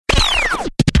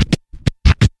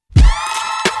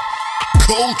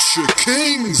Culture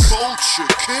Kings.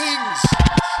 Culture Kings.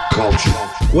 Culture.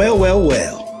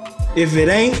 Well. If it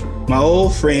ain't my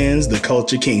old friends, the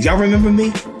Culture Kings. Y'all remember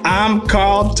me? I'm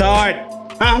Carl Tart.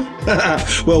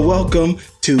 Huh? Well, welcome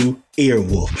to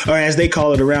Earwolf, or as they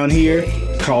call it around here,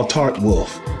 Carl Tart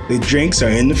Wolf. The drinks are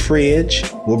in the fridge.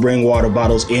 We'll bring water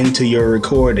bottles into your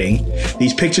recording.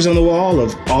 These pictures on the wall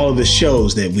of all of the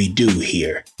shows that we do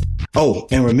here. Oh,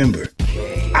 and remember,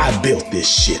 I built this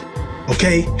shit.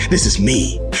 Okay? This is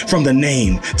me. From the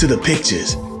name to the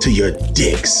pictures to your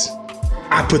dicks.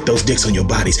 I put those dicks on your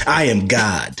bodies. I am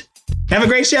God. Have a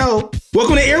great show.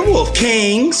 Welcome to Earwolf,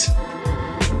 Kings.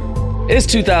 It's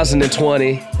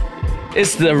 2020.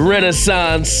 It's the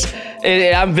Renaissance.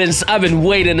 I've been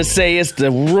waiting to say it's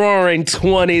the Roaring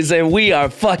 20s, and we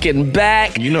are fucking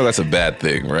back. You know that's a bad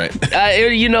thing, right?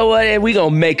 You know what? We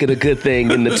gonna make it a good thing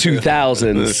in the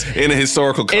 2000s. In a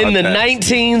historical context. In the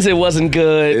 19s, it wasn't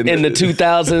good. In the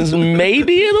 2000s,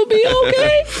 maybe it'll be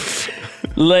okay.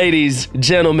 Ladies,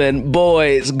 gentlemen,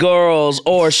 boys, girls,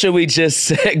 or should we just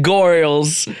say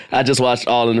girls? I just watched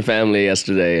All in the Family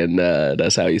yesterday, and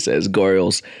that's how he says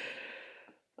girls.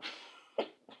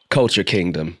 Culture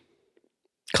Kingdom.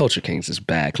 Culture Kings is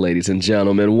back, ladies and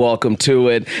gentlemen. Welcome to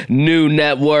it. New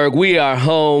network. We are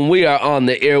home. We are on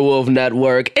the Earwolf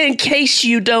Network. In case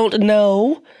you don't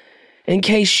know, in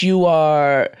case you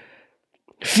are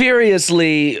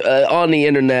furiously on the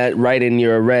internet writing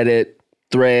your Reddit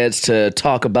threads to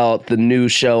talk about the new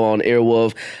show on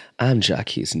Earwolf, I'm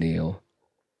Jaquez Neal.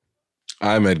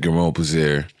 I'm Edgar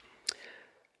Mopuzier.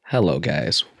 Hello,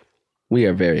 guys. We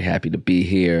are very happy to be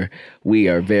here. We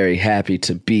are very happy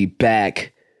to be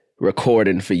back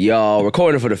recording for y'all,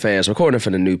 recording for the fans, recording for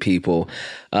the new people.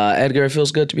 Edgar, it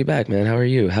feels good to be back, man. How are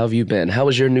you? How have you been? How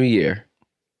was your new year?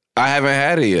 I haven't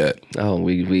had it yet. Oh,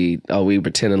 we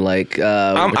pretending like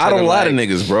I don't lie to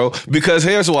niggas, bro. Because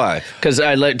here's why. Because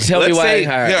tell me why.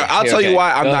 I'll tell you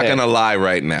why I'm not gonna lie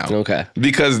right now. Okay.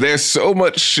 Because there's so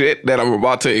much shit that I'm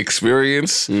about to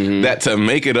experience that to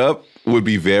make it up would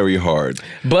be very hard.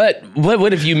 But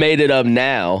what if you made it up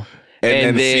now?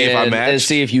 And then see if I match. And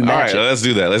see if you match. All right, let's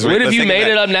do that. What if you made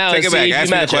it up now and see if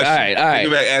you match it? All right. Take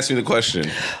it back. Ask me the question.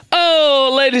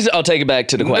 Oh, ladies, I'll take it back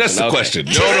to the question. That's the question.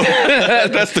 No,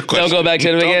 that's the question. Don't go back to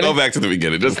the beginning? Don't go back to the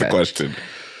beginning. Just the question.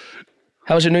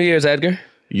 How was your New Year's, Edgar?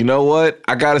 You know what?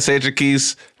 I gotta say,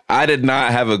 Jaquez, I did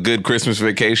not have a good Christmas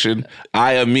vacation.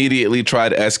 I immediately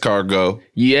tried escargot.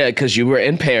 Yeah, because you were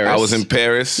in Paris. I was in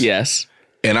Paris. Yes.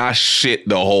 And I shit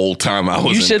the whole time I was in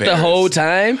Paris. You shit the whole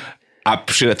time? I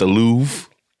shit at the Louvre.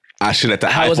 I shit at the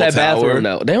Eiffel Tower. How was that bathroom,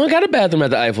 though? They don't got a bathroom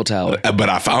at the Eiffel Tower. But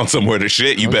I found somewhere to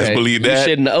shit. You best believe that. You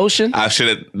shit in the ocean? I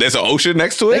shit at... There's an ocean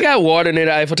next to it? They got water near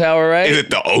the Eiffel Tower, right? Is it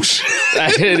the ocean?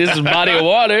 This is a body of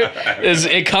water.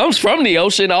 It comes from the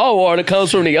ocean. All water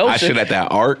comes from the ocean. I shit at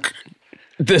that Ark.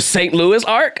 The St. Louis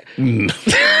Ark?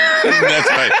 That's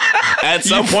right. At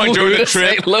some point during the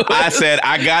trip, I said,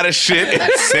 I gotta shit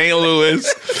in St. Louis.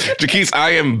 Jaquez,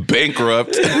 I am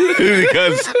bankrupt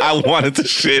because I wanted to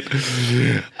shit.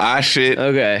 I shit.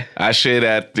 Okay. I shit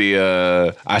at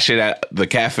the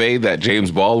cafe that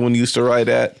James Baldwin used to write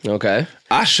at. Okay.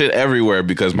 I shit everywhere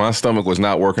because my stomach was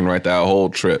not working right that whole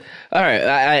trip. All right.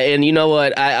 And you know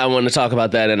what? I want to talk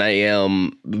about that, and I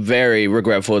am very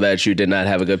regretful that you did not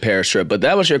have a good Paris trip. But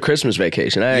that was your Christmas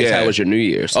vacation. I asked, how was your New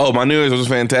Year's? Oh, my New Year's was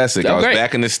fantastic. I was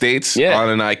back in the States. Yeah. On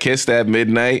and I kissed at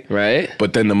midnight. Right.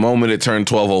 But then the moment it turned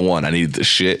 12:01, I needed to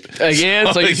shit.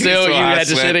 Again? So you had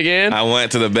to shit again? I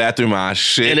went to the bathroom, I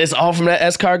shit. And it's all from that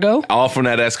escargot? All from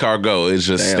that escargot. It's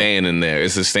just staying in there.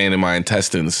 It's just staying in my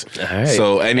intestines. All right.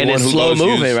 So anyone and it's who slow goes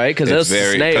moving, right? Because there's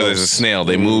snails. Because there's a snail.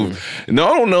 They move.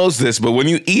 No one knows this, but when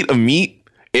you eat a meat,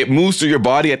 it moves through your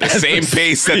body at the same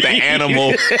pace that the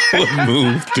animal will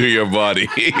move through your body.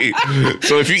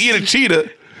 So if you eat a cheetah,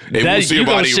 it moves through your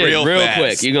body real fast.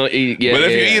 Quick. You're gonna eat, but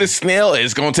if you eat a snail,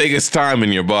 it's gonna take its time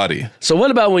in your body. So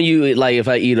what about when you if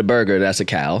I eat a burger, that's a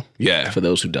cow? Yeah. For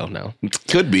those who don't know,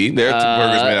 could be. There are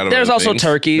burgers made out of. There's other also things.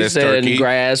 turkeys and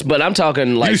grass, but I'm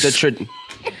talking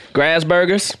grass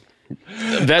burgers.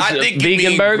 I think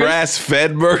vegan burgers,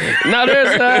 grass-fed burger. No,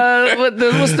 there's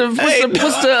what's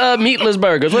the meatless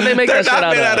burgers? What they make that shit out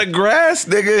of? They're not made out of grass,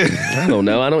 nigga. I don't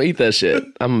know. I don't eat that shit.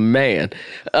 I'm a man.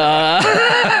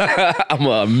 I'm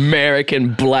an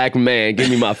American black man. Give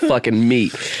me my fucking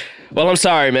meat. Well, I'm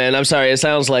sorry, man. I'm sorry. It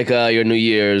sounds like your New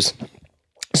Year's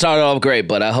started off great,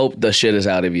 but I hope the shit is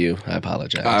out of you. I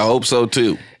apologize. I hope so,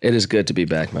 too. It is good to be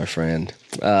back, my friend.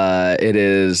 It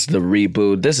is the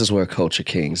reboot. This is where Culture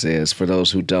Kings is. For those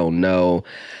who don't know,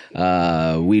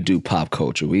 we do pop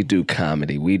culture. We do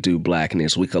comedy. We do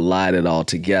blackness. We collide it all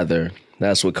together.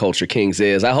 That's what Culture Kings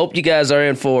is. I hope you guys are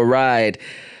in for a ride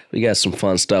We got some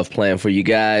fun stuff planned for you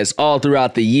guys all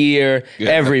throughout the year,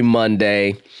 every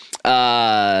Monday.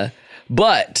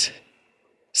 But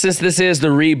since this is the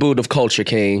reboot of Culture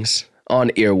Kings on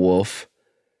Earwolf,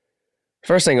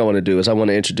 first thing I want to do is I want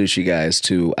to introduce you guys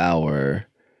to our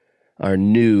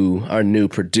new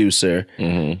producer,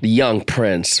 the Young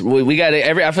Prince. We got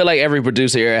I feel like every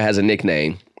producer here has a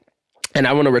nickname, and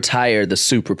I want to retire the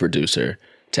super producer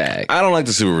tag. I don't like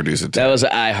the super producer tag. That was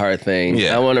an iHeart thing.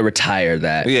 Yeah. I want to retire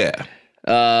that.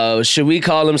 Yeah. Should we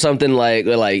call him something like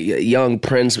Young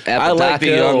Prince Apodaca? I like the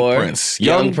Young Prince.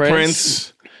 Young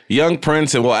Prince. Young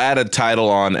Prince, and we'll add a title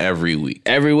on every week.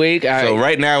 Every week? All so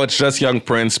right now it's just Young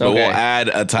Prince, but we'll add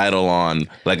a title on,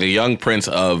 like a Young Prince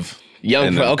of...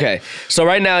 Okay, so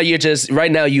right now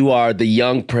you are the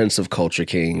Young Prince of Culture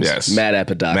Kings. Yes, Matt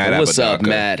Apodaca. What's up,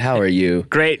 Matt? How are you?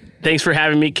 Great. Thanks for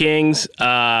having me, Kings.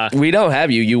 We don't have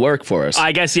you. You work for us.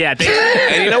 I guess, yeah.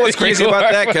 And you know what's crazy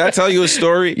about that? Can I tell you a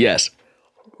story? Yes.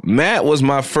 Matt was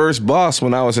my first boss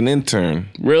when I was an intern.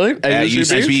 Really? At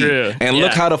UCB. And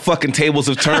look how the fucking tables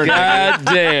have turned. God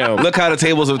damn. Look how the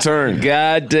tables have turned.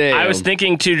 God damn. I was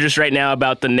thinking, too, just right now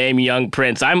about the name Young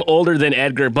Prince. I'm older than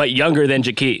Edgar, but younger than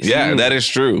Jaquise. Yeah, that is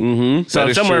true. Mm-hmm. So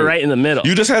I'm somewhere right in the middle.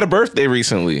 You just had a birthday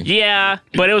recently. Yeah,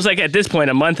 but it was like at this point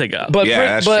a month ago. But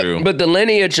that's true. But the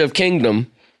lineage of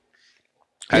Kingdom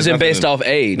isn't based off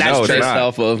age. No, it's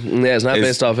not. It's not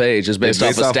based off age. It's based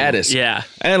off of status. Yeah.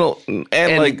 And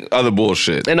like other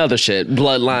bullshit. And other shit.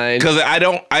 Bloodline. Because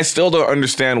I still don't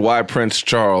understand why Prince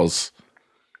Charles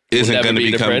isn't going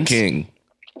to become king.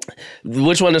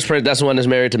 Which one is Prince? That's the one that's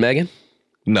married to Meghan?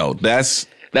 No, that's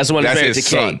the one that's married his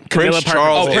to King. son. Prince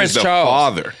Charles Prince is the Charles.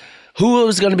 father. Who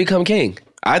was going to become king?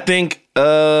 I think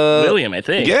William, I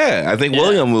think. Yeah, I think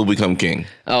William will become king.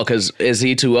 Oh, because is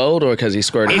he too old or because he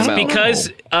squirted him out? It's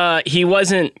because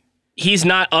he's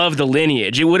not of the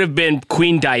lineage. It would have been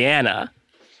Queen Diana.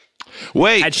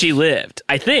 Wait. Had she lived,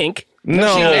 I think.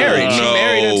 No, she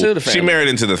married into the family. She married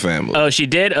into the family. Oh, she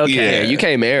did? Okay. Yeah, you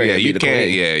can't marry Yeah, and you be the can't.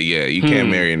 queen. Yeah, you can't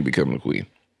marry and become the queen.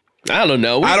 I don't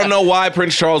know. I don't know why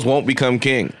Prince Charles won't become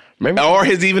king. Maybe or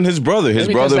even his brother. His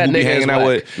brother who be hanging out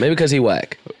with. Maybe because he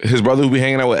whack. His brother who be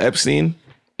hanging out with Epstein.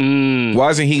 Why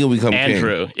isn't he gonna become king?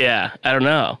 Andrew. Yeah, I don't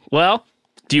know. Well,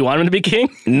 do you want him to be king?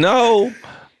 No.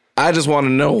 I just want to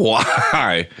know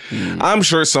why. I'm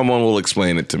sure someone will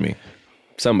explain it to me.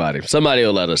 Somebody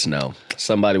will let us know.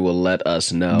 Somebody will let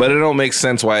us know. But it don't make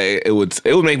sense why it would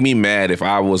make me mad if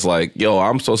I was like, yo,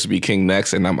 I'm supposed to be king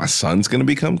next and now my son's going to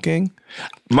become king.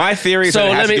 My theory is that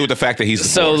it has to do with the fact that he's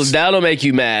divorced. So that'll make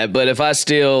you mad. But if I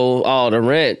steal all the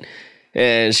rent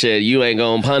and shit, you ain't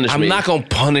going to punish me. I'm not going to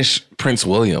punish Prince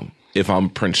William if I'm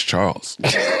Prince Charles.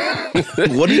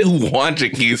 What do you want,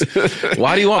 Jaquise?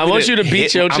 Why do you want I want you to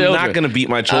beat your children. I'm not going to beat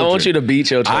my children. I want you to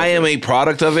beat your children. I am a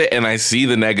product of it, and I see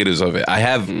the negatives of it. I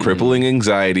have crippling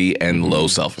anxiety and low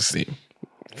self-esteem.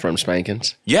 From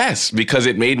spankings? Yes, because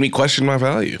it made me question my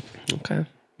value. Okay.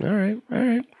 All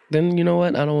right. Then you know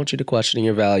what? I don't want you to question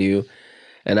your value,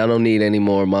 and I don't need any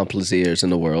more Montplaisirs in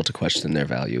the world to question their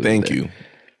value. Thank you.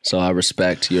 So I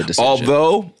respect your decision.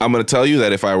 Although, I'm going to tell you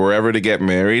that if I were ever to get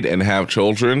married and have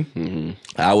children,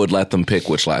 I would let them pick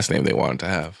which last name they wanted to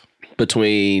have.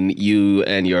 Between you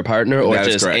and your partner, or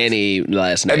just any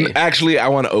last name? And actually, I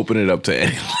want to open it up to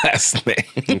any last name.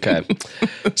 Okay.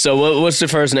 So what's the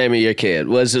first name of your kid?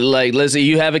 Was it like, let's say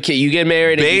you have a kid, you get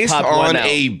married and you pop one out. Based on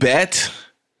a bet,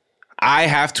 I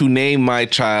have to name my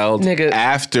child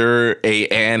after a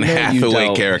Anne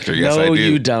Hathaway character. Yes, I do. No,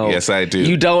 you don't. Yes, I do.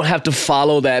 You don't have to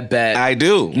follow that bet. I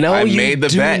do. No, I you made the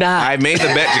do bet. not. I made the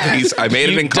bet, Jaquise. I made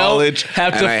it in college. You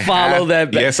don't have to follow that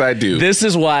bet. Yes, I do. This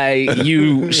is why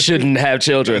you shouldn't have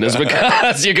children. It's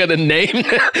because you're going to name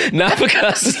them, not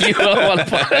because you don't want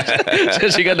to punish.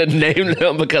 Just you're going to name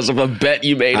them because of a bet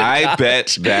you made in college.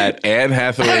 Bet that Anne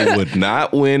Hathaway would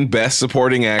not win Best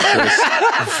Supporting Actress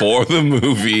for the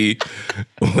movie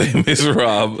Les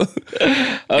Miserables.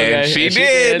 And she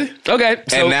did. Okay.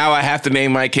 And now I have to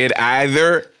name my kid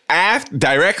either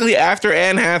directly after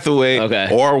Anne Hathaway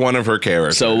or one of her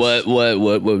characters. So what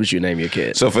would you name your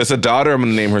kid? So if it's a daughter, I'm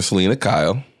going to name her Selena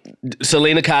Kyle.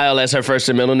 Selena Kyle as her first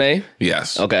and middle name?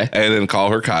 Yes. Okay. And then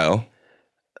call her Kyle.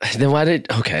 Then why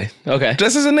did... Okay.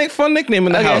 This is a fun nickname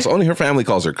in the house. Only her family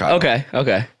calls her Kyle. Okay.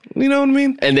 You know what I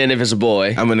mean? And then if it's a boy...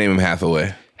 I'm going to name him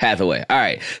Hathaway. All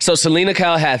right. So Selena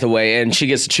Kyle Hathaway, and she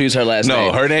gets to choose her last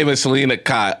name. No, her name is Selena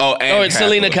Kyle. It's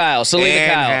Selena Kyle.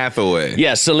 Anne Hathaway.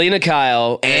 Yeah, Selena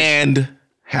Kyle. And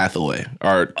Hathaway.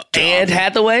 And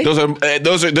Hathaway?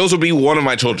 Those would be one of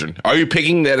my children. Are you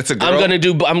picking that it's a girl?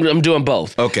 I'm doing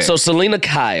both. Okay. So Selena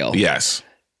Kyle. Yes.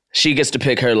 She gets to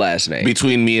pick her last name.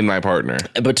 Between me and my partner.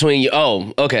 Between you.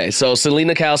 Oh, okay. So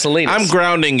Selena Kyle Salinas. I'm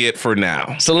grounding it for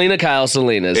now. Selena Kyle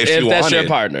Salinas. If that's your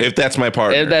partner. If that's my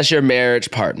partner. If that's your marriage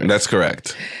partner. That's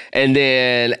correct. And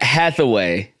then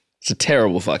Hathaway. It's a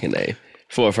terrible fucking name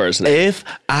for a first name. If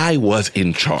I was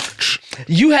in charge.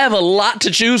 You have a lot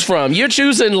to choose from. You're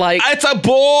choosing like... It's a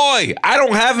boy. I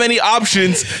don't have many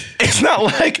options. It's not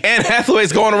like Anne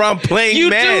Hathaway's going around playing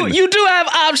men. You do have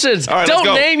options. All right, don't let's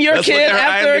go. name your Let's kid look at her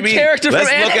after IMDb. a character Let's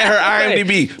from Anne look at her Hathaway.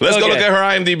 IMDb. Let's go look at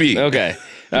her IMDb. Okay.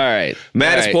 All right.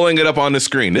 Matt All is right. pulling it up on the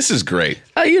screen. This is great.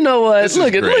 You know what? This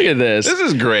Look is at great. this. This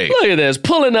is great. Look at this.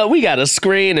 Pulling up. We got a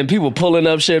screen and people pulling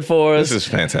up shit for us. This is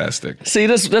fantastic. See,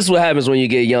 this is what happens when you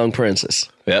get young princess.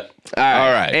 Yep. All right.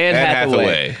 All right. Anne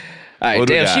Hathaway. All right, What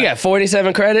do we damn, she got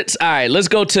 47 credits. All right, let's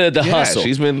go to The Hustle.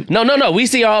 she's been- No. We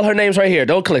see all her names right here.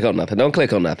 Don't click on nothing.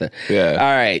 Yeah.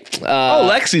 All right.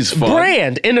 Lexi's fun.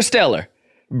 Brand, Interstellar.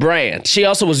 Brand. She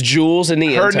also was Jules in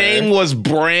the Her Intern. name was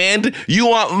Brand. You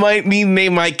want me to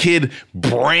name my kid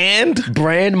Brand?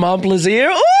 Brand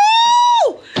Montplaisir.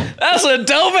 Ooh! That's a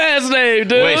dope ass name,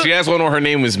 dude. Wait, she has one where her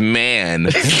name was Man.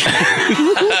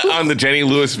 On the Jenny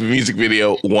Lewis music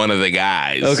video, one of the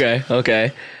guys.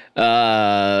 Okay. All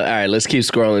right, let's keep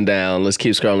scrolling down.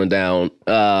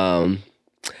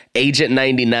 Agent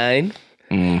 99.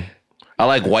 I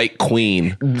like White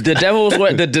Queen. The Devil's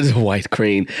Wear the White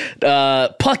Queen.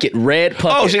 Puckett, Red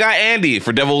Puckett. Oh, she got Andy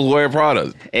for Devil's Wear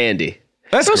Prada. Andy.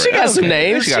 That's So she great. got some Okay.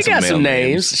 names. She She got got some some male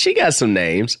names. She got some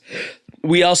names.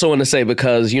 We also want to say,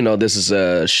 because, you know, this is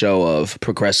a show of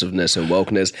progressiveness and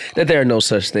wokeness, that there are no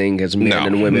such thing as men No.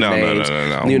 and women No. names.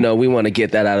 No. You know, we want to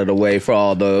get that out of the way for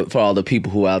all the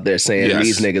people who out there saying Yes.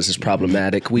 these niggas is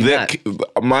problematic.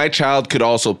 My child could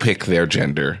also pick their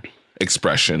gender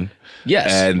expression.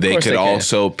 Yes, And of they course could they can.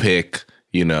 also pick,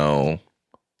 you know,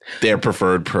 their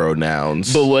preferred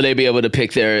pronouns. But will they be able to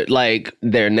pick their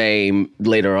name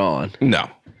later on? No.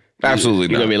 Absolutely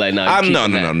You're not. gonna be like, nah, I'm keep no, it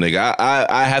nigga.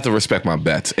 I have to respect my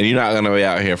bets, and you're not gonna be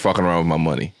out here fucking around with my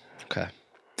money Okay.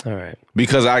 All right.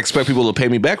 because I expect people to pay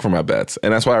me back for my bets,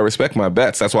 and that's why I respect my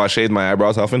bets. That's why I shaved my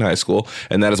eyebrows off in high school,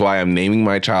 and that is why I'm naming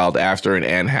my child after an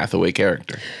Anne Hathaway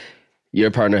character. Your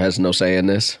partner has no say in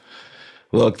this.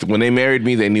 Look, when they married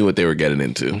me, they knew what they were getting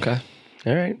into. Okay.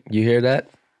 All right. You hear that?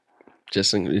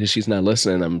 She's not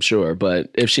listening, I'm sure.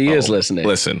 But if she is listening.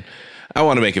 Listen, I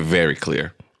want to make it very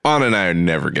clear. Anna and I are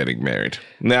never getting married.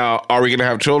 Now, are we going to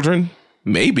have children?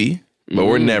 Maybe, but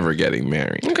we're never getting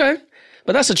married. Okay.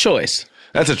 But that's a choice.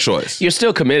 That's a choice. You're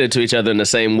still committed to each other in the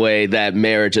same way that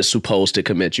marriage is supposed to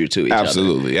commit you to each other.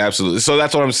 Absolutely. So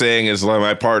that's what I'm saying is like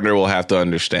my partner will have to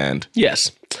understand.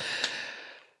 Yes.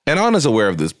 And Anna's aware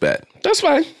of this bet. That's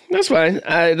fine.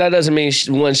 That doesn't mean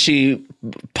when she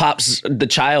pops the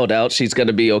child out, she's going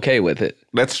to be okay with it.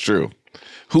 That's true.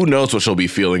 Who knows what she'll be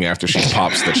feeling after she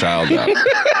pops the child out?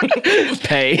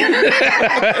 Pay.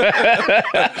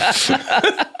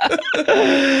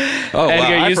 Oh,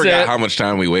 Edgar, wow. I you forgot said- how much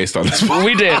time we waste on this.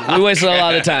 We did. We wasted a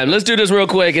lot of time. Let's do this real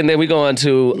quick, and then we go on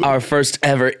to our first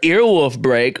ever Earwolf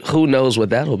break. Who knows what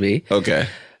that'll be? Okay.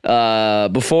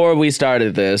 Before we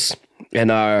started this, in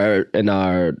our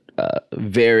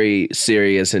very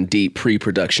serious and deep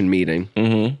pre-production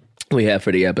meeting we had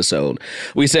for the episode,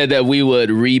 we said that we would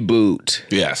reboot.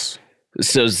 Yes.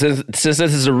 So since this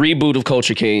is a reboot of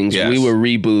Culture Kings, Yes. we would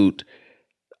reboot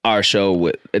our show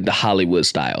with the Hollywood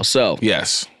style. So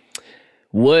Yes.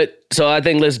 So I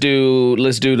think let's do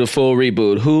the full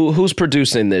reboot. Who's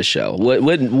producing this show?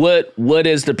 What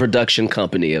is the production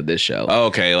company of this show?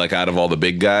 Okay, like out of all the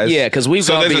big guys? Yeah, 'cause we've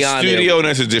gone there's beyond a it. studio and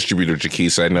there's a distributor,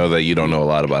 Jaquise. I know that you don't know a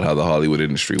lot about how the Hollywood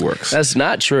industry works. That's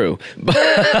not true.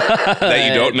 That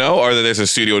you don't know, or that there's a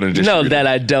studio and a distributor? No, that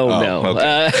I don't know.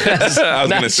 okay. That's I was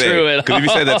not going to say, true at because if you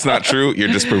all. said that's not true, you're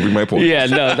just proving my point. Yeah,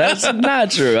 no, that's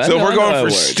not true. So if we're going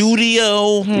for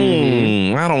studio.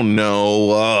 studio, I don't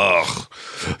know. Ugh.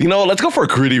 You know, let's go for a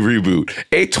gritty reboot.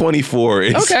 A24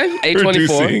 is Okay, A24.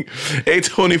 producing.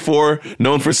 A24,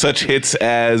 known for such hits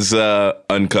as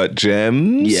Uncut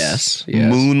Gems. Yes.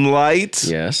 Moonlight.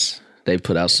 Yes. They've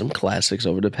put out some classics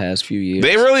over the past few years.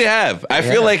 They really have. I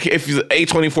feel like if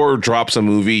A24 drops a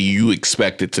movie, you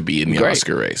expect it to be in the Great.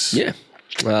 Oscar race. Yeah.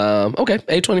 Okay.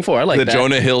 A24. I like The that.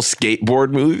 Jonah Hill skateboard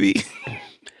movie.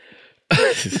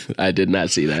 I did not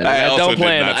see that. I also don't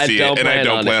plan. did not see I don't it, and I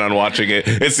don't on plan on watching it.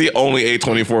 It's the only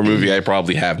A24 movie I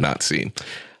probably have not seen.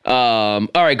 All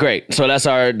right, great. So that's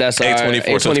our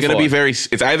A24. So it's gonna be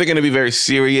it's either gonna be very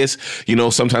serious. You know,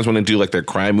 sometimes when they do like their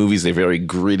crime movies, they're very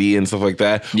gritty and stuff like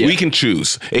that. Yeah. We can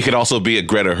choose. It could also be a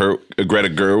Greta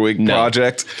Gerwig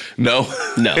project. No,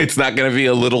 it's not gonna be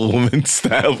a Little Woman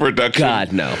style production.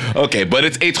 God, no. Okay, but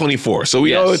it's A24, so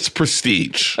we know it's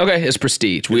prestige. Okay, it's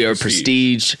prestige. We're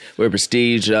prestige. We're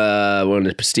in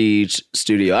the prestige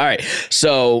studio. All right,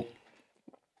 so.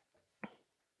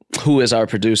 Who is our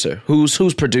producer?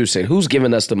 Who's producing? Who's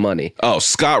giving us the money? Oh,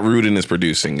 Scott Rudin is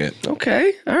producing it.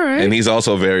 Okay, all right. And he's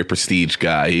also a very prestige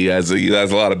guy. He has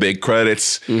a lot of big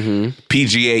credits.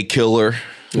 PGA killer.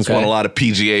 He's won a lot of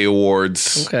PGA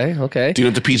awards. Okay. Do you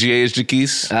know what the PGA is,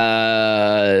 Jaquise?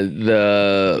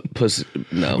 The pussy.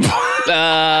 No.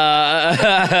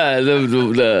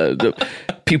 The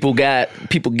people got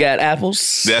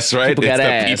apples. That's right. People got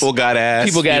ass. People got ass.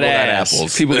 People got ass.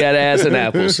 Apples. People got ass and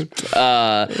apples.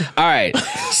 All right.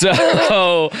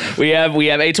 So we have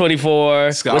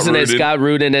A24. Scott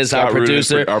Rudin is our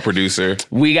producer. Our producer.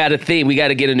 We got a theme. We got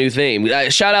to get a new theme.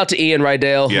 Shout out to Ian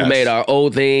Rydell, who made our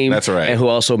old theme. That's right. And who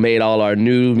also made all our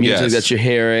new music that you're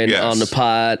hearing on the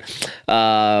pod.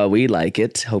 We like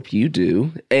it. Hope you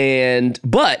do.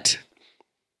 But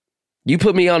you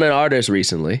put me on an artist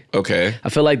recently. Okay. I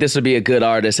feel like this would be a good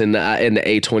artist in the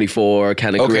A24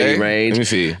 kind of gritty range. Let me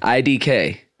see.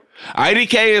 IDK.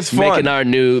 IDK is fun. Making our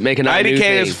new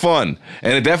IDK is fun,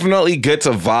 and it definitely gets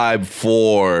a vibe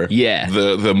for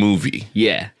the movie.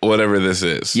 Yeah, whatever this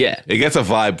is. Yeah, it gets a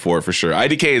vibe for sure.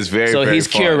 IDK is very so very he's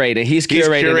fun. curating. He's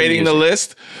curating the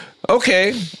list.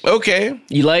 Okay.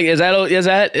 You like? Is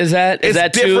that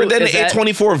it's too different than the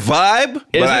A24 vibe,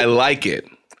 but I like it.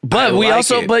 But we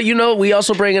also bring in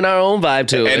our own vibe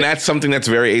to it. And that's something that's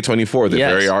very A24. They're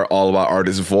very all about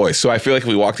artist voice. So I feel like if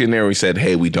we walked in there and we said,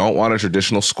 hey, we don't want a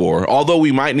traditional score, although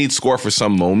we might need score for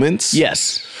some moments.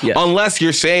 Yes. Unless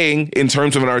you're saying, in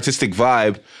terms of an artistic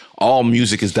vibe, all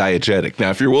music is diegetic.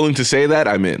 Now, if you're willing to say that,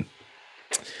 I'm in.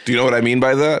 Do you know what I mean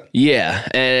by that? Yeah.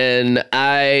 And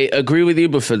I agree with you.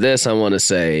 But for this, I want to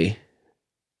say,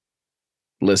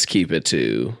 let's keep it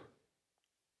to...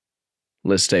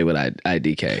 Let's stay with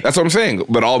IDK. That's what I'm saying.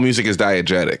 But all music is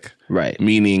diegetic. Right.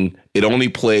 Meaning it only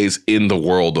plays in the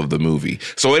world of the movie.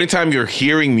 So anytime you're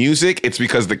hearing music, it's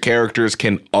because the characters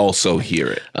can also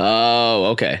hear it. Oh,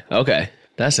 okay.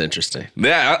 That's interesting.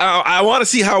 Yeah, I want to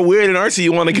see how weird and artsy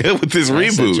you want to get with this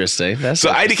reboot. Interesting.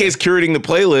 IDK is curating the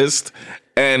playlist.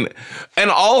 And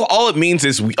all it means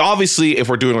is we obviously, if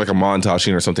we're doing like a montage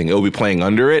scene or something, it'll be playing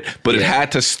under it. But it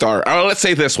had to start. Or let's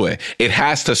say it this way: it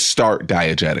has to start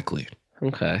diegetically.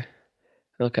 Okay.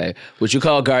 Would you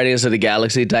call Guardians of the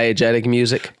Galaxy diegetic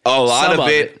music? A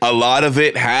lot of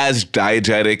it has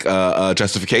diegetic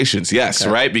justifications. Yes,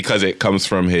 right? Because it comes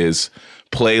from his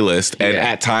playlist, and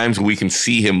at times we can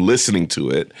see him listening to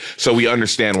it, so we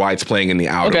understand why it's playing in the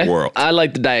outer world. I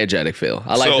like the diegetic feel.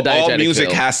 I like the diegetic feel. All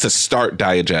music has to start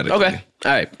diegetically. Okay.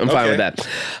 All right, I'm fine with that.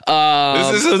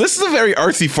 This is a very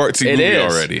artsy fartsy movie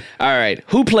already. All right,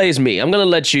 who plays me? I'm gonna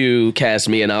let you cast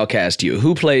me, and I'll cast you.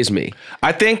 Who plays me?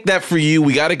 I think that for you,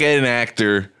 we got to get an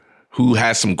actor who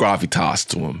has some gravitas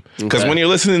to him. Because when you're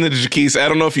listening to Jaquise, I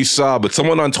don't know if you saw, but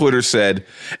someone on Twitter said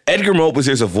Edgar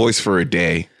Mope's a voice for a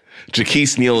day.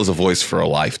 Jaquise Neal is a voice for a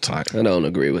lifetime. I don't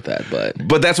agree with that,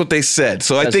 but that's what they said.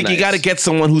 So I think you got to get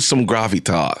someone who's some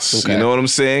gravitas. You know what I'm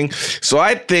saying? So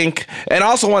I think, and I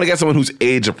also want to get someone who's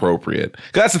age appropriate.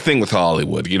 'Cause that's the thing with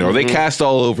Hollywood. You know, they cast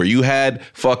all over. You had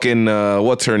fucking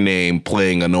what's her name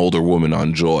playing an older woman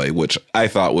on Joy, which I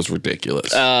thought was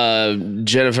ridiculous.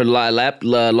 Jennifer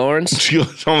Lawrence. She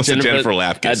almost said Jennifer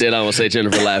Lapkus. I did almost say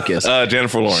Jennifer Lapkus.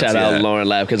 Jennifer Lawrence. Shout out Lauren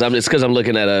Lapkus. It's because I'm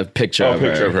looking at a picture of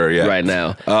her right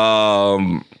now.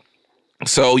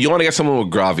 So you want to get someone with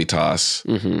gravitas.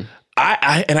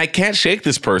 I can't shake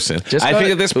this person. I think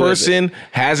that this person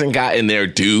hasn't gotten their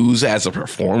dues as a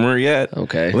performer yet.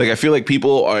 Okay. Like I feel like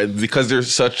people are, because they're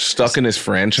such stuck in this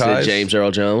franchise. Is it James Earl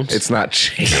Jones? It's not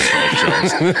James Earl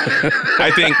Jones.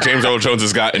 I think James Earl Jones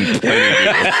has gotten plenty of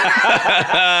dues.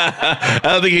 I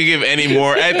don't think you give any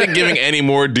more. I think giving any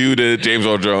more due to James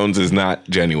Earl Jones is not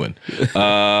genuine.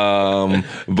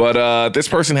 But this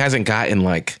person hasn't gotten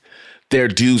like their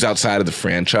dues outside of the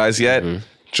franchise yet.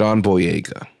 John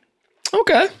Boyega.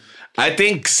 Okay. I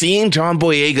think seeing John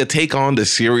Boyega take on the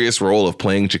serious role of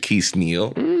playing Jaquise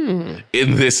Neal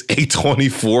in this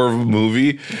A24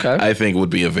 movie, I think would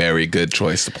be a very good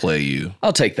choice to play you.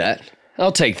 I'll take that.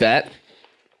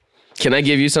 Can I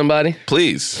give you somebody?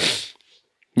 Please.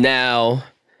 Now,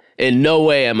 in no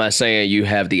way am I saying you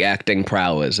have the acting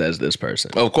prowess as this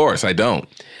person. Of course, I don't.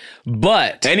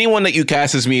 But anyone that you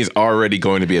cast as me is already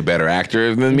going to be a better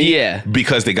actor than me. Yeah.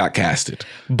 Because they got casted.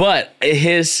 But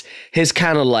his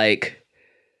kind of like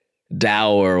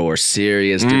dour or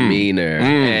serious demeanor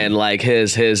and like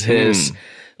his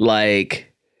like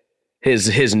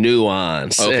his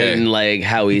nuance and like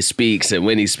how he speaks and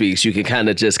when he speaks, you can kind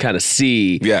of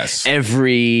see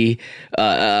every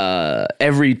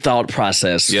thought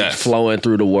process flowing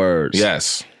through the words.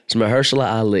 Yes. It's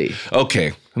Mahershala Ali.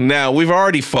 Okay. Now, we've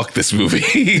already fucked this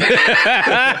movie.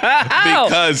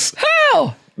 Because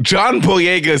How? John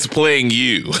Boyega is playing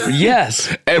you.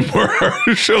 Yes. And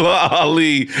Mahershala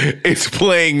Ali is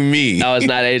playing me. Oh, it's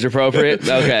not age appropriate?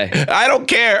 Okay. I don't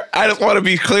care. I just want to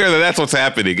be clear that that's what's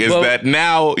happening. That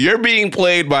now you're being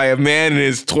played by a man in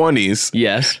his 20s.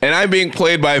 Yes. And I'm being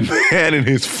played by a man in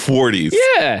his 40s.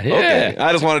 Yeah. Okay.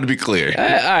 I just wanted to be clear. All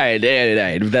right.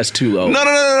 That's too low. No.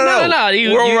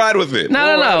 We'll ride with it.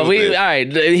 No. All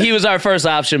right. He was our first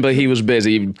option, but he was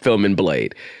busy filming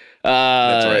Blade.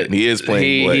 That's right. He is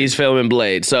playing Blade. He's filming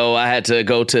Blade. So I had to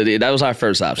go to that was our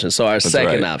first option. So our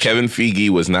second option. Kevin Feige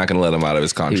was not going to let him out of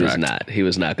his contract. He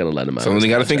was not going to let him out. Something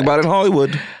you got to think about in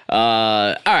Hollywood.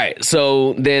 All right.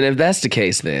 So then if that's the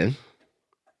case,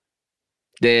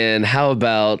 then how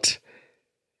about,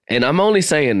 and I'm only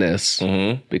saying this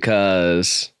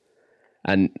because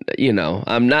I'm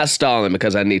not stalling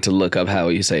because I need to look up how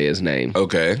you say his name.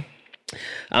 Okay.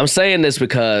 I'm saying this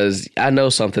because I know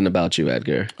something about you,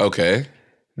 Edgar. Okay.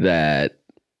 That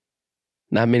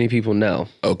not many people know.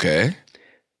 Okay.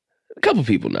 A couple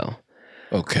people know.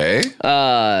 Okay.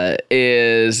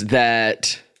 Is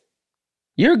that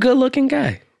you're a good-looking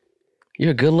guy.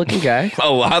 You're a good-looking guy.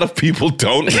 A lot of people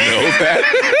don't know that.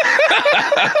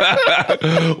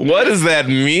 What does that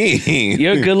mean?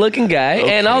 You're a good-looking guy.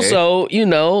 Okay. And also,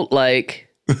 like...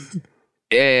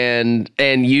 And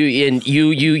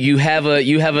you have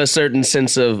a certain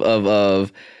sense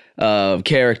of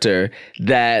character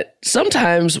that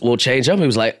sometimes will change up. He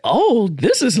was like, oh,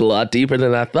 this is a lot deeper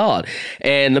than I thought.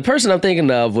 And the person I'm thinking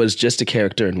of was just a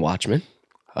character in Watchmen.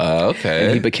 Okay.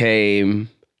 And he became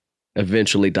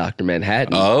eventually Dr.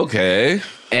 Manhattan. Okay.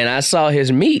 And I saw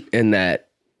his meat in that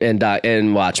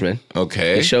in Watchmen.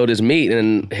 Okay. He showed his meat,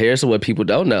 and here's what people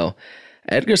don't know: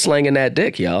 Edgar slanging that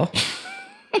dick, y'all.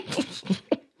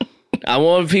 I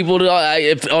want people to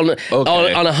on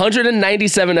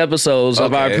 197 episodes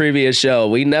of our previous show,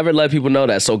 we never let people know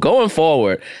that. So going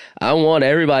forward, I want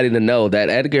everybody to know that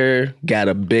Edgar got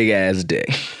a big ass dick.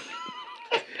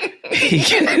 He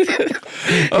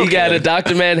got a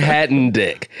Dr. Manhattan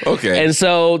dick. Okay. And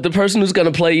so the person who's going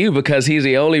to play you, because he's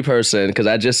the only person, because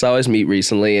I just saw his meet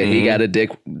recently, and he got a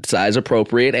dick size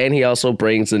appropriate, and he also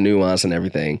brings the nuance and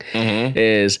everything,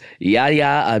 is Yahya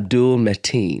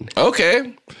Abdul-Mateen.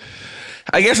 Okay.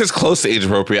 I guess it's close to age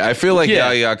appropriate. I feel like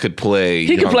Yahya could play.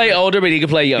 He could play older, but he could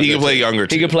play younger. He could play younger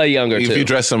too. He could play younger too. If you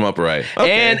dress him up right.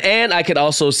 Okay. And I could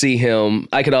also see him.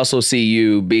 I could also see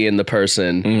you being the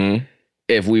person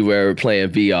if we were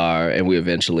playing VR and we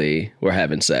eventually were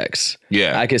having sex.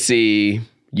 Yeah. I could see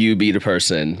you be the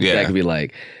person that could be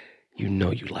like, you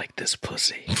like this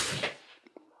pussy.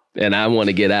 And I want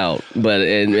to get out, but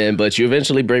you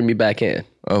eventually bring me back in.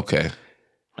 Okay.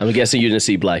 I'm guessing you didn't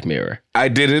see Black Mirror. I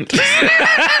didn't.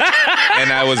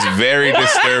 And I was very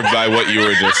disturbed by what you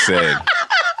were just saying.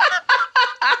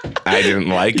 I didn't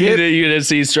like it. You didn't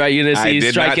see Striking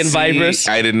Vipers?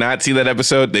 I did not see that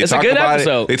episode. It's a good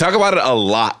episode. They talk about it a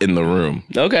lot in the room.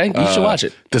 Okay, you should watch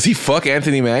it. Does he fuck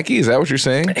Anthony Mackie? Is that what you're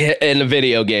saying? In the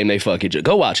video game, they fuck each other.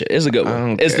 Go watch it. It's a good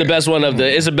one. Okay. It's the best one of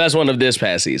this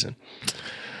past season.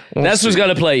 That's who's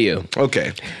gonna play you.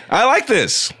 Okay, I like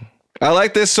this. I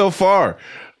like this so far.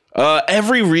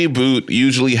 Every reboot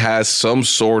usually has some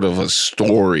sort of a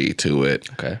story to it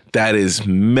that is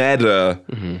meta,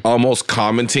 almost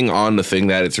commenting on the thing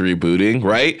that it's rebooting,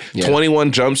 right? Yeah.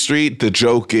 21 Jump Street, the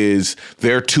joke is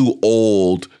they're too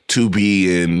old to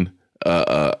be in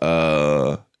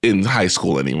high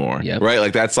school anymore, right?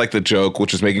 Like that's like the joke,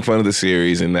 which is making fun of the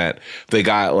series in that they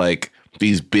got like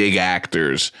these big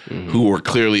actors who were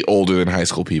clearly older than high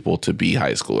school people to be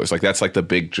high schoolers. Like that's like the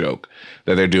big joke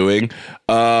that they're doing.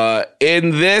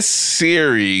 In this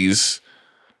series,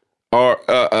 or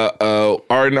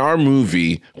in our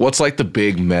movie, what's like the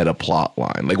big meta plot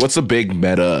line? Like what's the big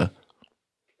meta?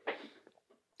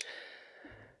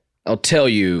 I'll tell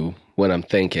you what I'm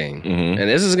thinking. And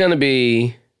this is gonna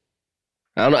be,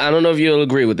 I don't know if you'll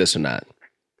agree with this or not.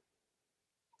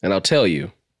 And I'll tell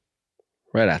you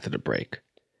right after the break.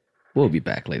 We'll be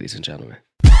back, ladies and gentlemen.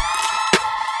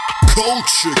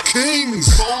 Culture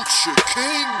Kings. Culture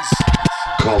Kings.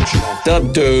 Culture. What's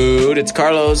up, dude? It's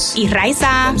Carlos. Y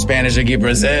Raiza. Spanish Aquí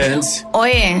presents.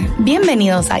 Oye,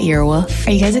 bienvenidos a Earwolf.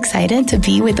 Are you guys excited to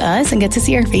be with us and get to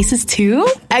see our faces too?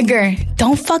 Edgar,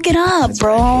 don't fuck it up,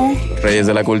 bro. Reyes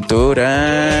de la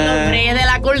Cultura. Reyes de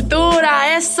la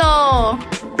Cultura, eso.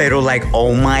 Pero like,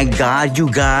 oh my God, you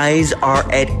guys are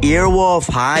at Earwolf.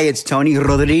 Hi, it's Tony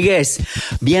Rodriguez.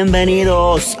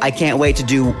 Bienvenidos. I can't wait to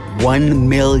do 1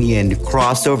 million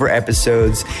crossover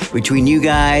episodes between you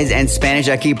guys and Spanish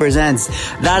Aquí Presents.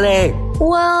 Dale.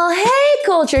 Well, hey,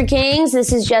 Culture Kings.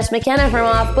 This is Jess McKenna from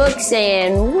Off Book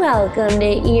saying, welcome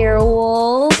to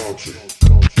Earwolf.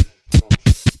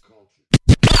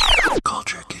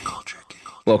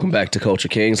 Welcome back to Culture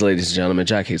Kings, ladies and gentlemen.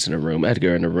 Jackie's in the room,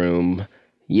 Edgar in the room,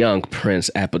 young Prince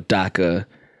Apodaca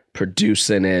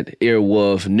producing it.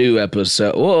 Earwolf, new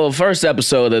episode. Well, first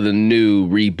episode of the new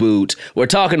reboot. We're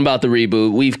talking about the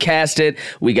reboot. We've cast it.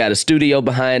 We got a studio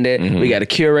behind it. We got a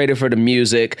curator for the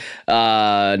music.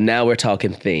 Now we're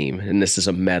talking theme, and this is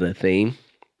a meta theme.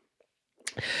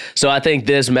 So I think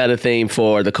this meta theme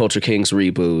for the Culture Kings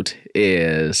reboot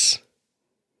is...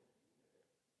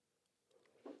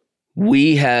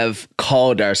 we have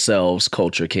called ourselves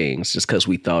Culture Kings just because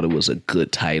we thought it was a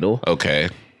good title. Okay.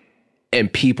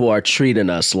 And people are treating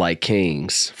us like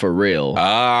kings, for real. Okay.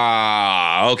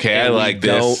 I like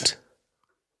this. Don't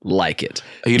like it.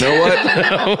 You know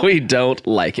what? We don't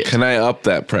like it. Can I up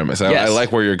that premise? Yes. I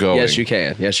like where you're going. Yes, you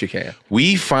can. Yes, you can.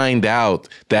 We find out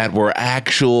that we're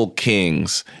actual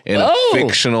kings in a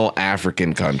fictional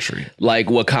African country. Like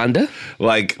Wakanda?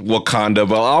 Like Wakanda,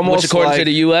 but almost which according like to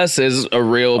the U.S. is a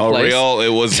real place.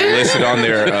 It was listed on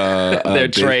their... their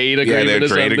trade agreement. Yeah, their or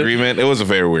trade something. agreement. It was a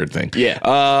very weird thing. Yeah.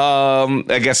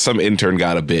 I guess some intern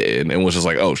got a bit in and was just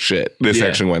like, oh shit, this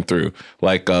section went through.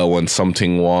 Like when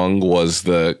Something Wong was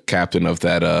the captain of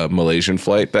that Malaysian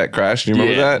flight that crashed. You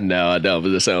remember that? No, I don't,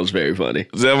 but it sounds very funny.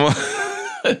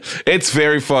 It's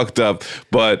very fucked up,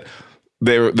 but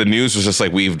the news was just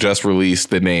like, we've just released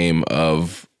the name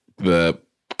of the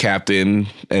captain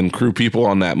and crew people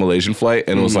on that Malaysian flight,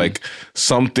 and it was like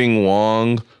Something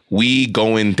Wong, we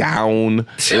going down.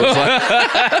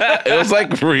 It was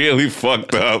like really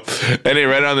fucked up, and they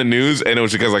read it on the news, and it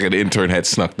was because like an intern had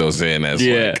snuck those in as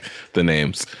like the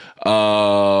names.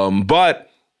 But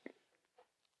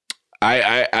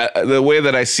I the way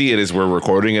that I see it is we're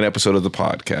recording an episode of the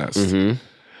podcast,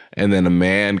 and then a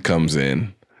man comes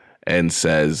in and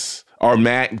says, or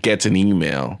Matt gets an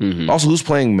email. Also, who's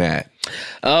playing Matt?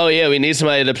 Oh, yeah, we need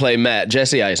somebody to play Matt.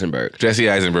 Jesse Eisenberg. Jesse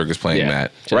Eisenberg is playing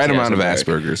Matt. Jesse right amount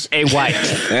Eisenberg. of Asperger's. A white.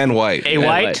 And white. A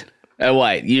white? A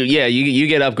white. You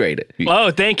get upgraded. Oh,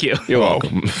 thank you. You're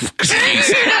welcome.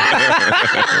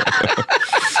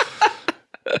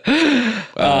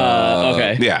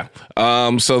 Okay. Yeah.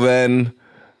 So then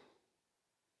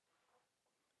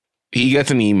he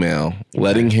gets an email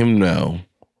letting him know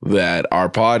that our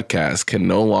podcast can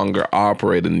no longer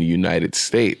operate in the United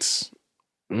States.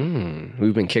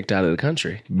 We've been kicked out of the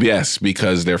country. Yes,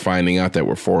 because they're finding out that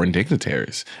we're foreign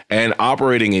dignitaries. And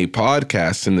operating a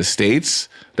podcast in the States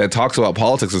that talks about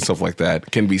politics and stuff like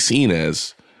that can be seen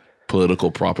as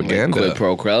political propaganda. Quid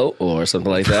pro quo or something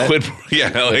like that. Quid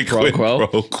pro quo.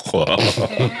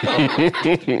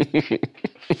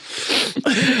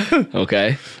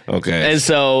 Okay. Okay. And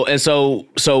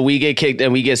so we get kicked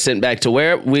and we get sent back to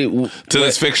where? To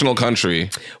this fictional country.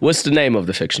 What's the name of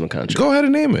the fictional country? Go ahead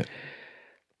and name it.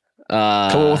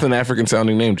 Come up with an African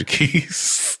sounding name,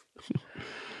 Jaquise.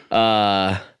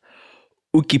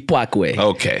 Ukipwakwe.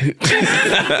 Okay.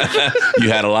 You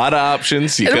had a lot of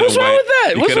options. You What's wrong with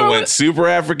that? You could have went super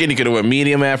African. You could have went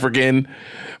medium African.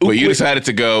 But you decided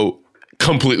to go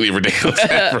completely ridiculous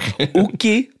African.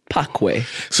 Ukipwakwe.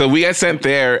 So we got sent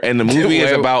there, and the movie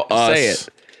is about us. Say it.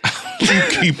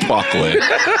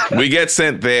 Ukipwakwe. We get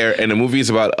sent there, and the movie is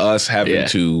about us having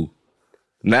to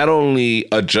not only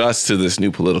adjust to this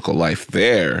new political life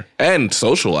there and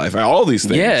social life, all these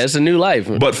things. Yeah, it's a new life.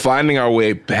 But finding our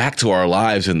way back to our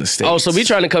lives in the States. Oh, so we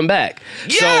trying to come back.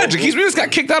 Yeah, Jaquise, we just got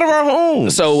kicked out of our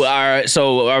homes. So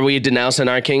are we denouncing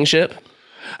our kingship?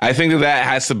 I think that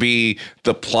has to be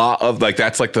the plot of, like,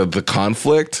 that's like the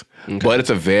conflict, but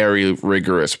it's a very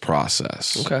rigorous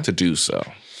process to do so.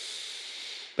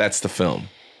 That's the film.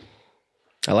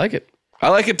 I like it. I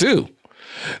like it too.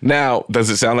 Now, does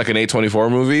it sound like an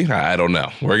A24 movie? I don't know.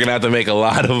 We're going to have to make a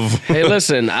lot of... Hey,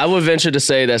 listen, I would venture to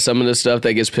say that some of the stuff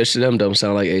that gets pitched to them don't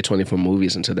sound like A24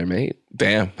 movies until they're made.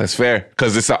 Damn, that's fair.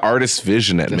 Because it's the artist's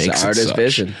vision that makes it artist's such.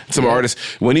 vision. Some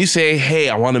artists, when you say, hey,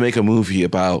 I want to make a movie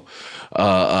about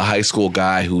a high school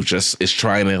guy who just is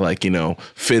trying to, like, you know,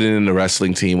 fit in the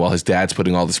wrestling team while his dad's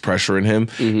putting all this pressure in him,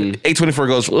 A24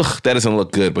 goes, ugh, that doesn't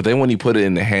look good. But then when you put it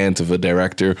in the hands of a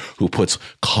director who puts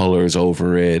colors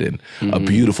over it and a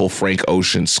beautiful Frank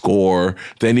Ocean score,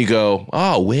 then you go,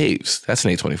 oh, Waves. That's an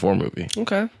A24 movie.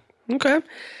 Okay.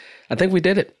 I think we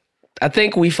did it. I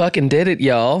think we fucking did it,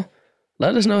 y'all.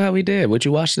 Let us know how we did. Would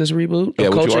you watch this reboot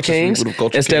of Culture Kings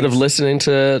instead of listening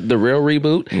to the real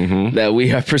reboot that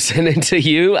we are presenting to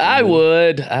you? I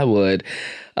would.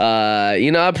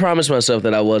 You know, I promised myself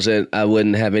that I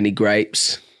wouldn't have any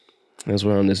gripes as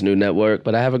we're on this new network,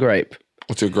 but I have a gripe.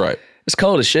 What's your gripe? It's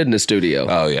cold as shit in the studio.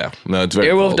 Oh, yeah. No, it's very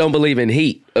Earwolf cold. don't believe in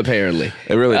heat, apparently.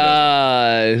 It really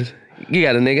does. You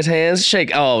got a nigga's hands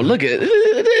shake. Oh, look at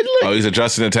Oh, he's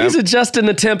adjusting the temp? He's adjusting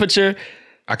the temperature.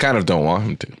 I kind of don't want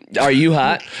him to. Are you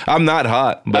hot? I'm not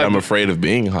hot, but I'm afraid of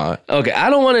being hot. Okay, I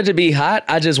don't want it to be hot.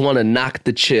 I just want to knock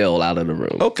the chill out of the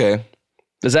room. Okay.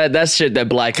 Is that's shit that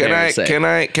black parents say. Can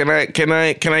I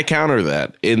counter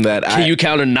that in that Can you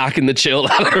counter knocking the chill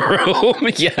out of the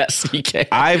room? Yes, you can.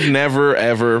 I've never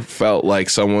ever felt like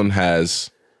someone has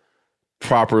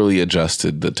properly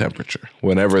adjusted the temperature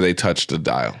whenever they touch the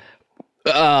dial.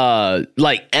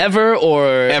 Like ever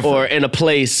or in a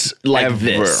place like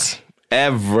this?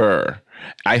 Ever.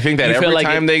 I think that You feel every like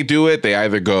time they do it, they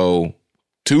either go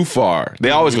too far. They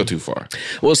always go too far.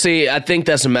 Well, see, I think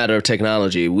that's a matter of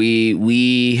technology.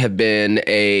 We have been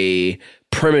a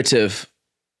primitive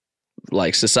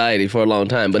like society for a long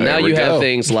time, but now you have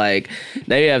things like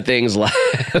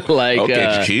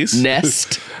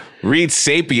Nest. Read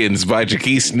Sapiens by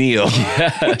Jaquise Neal.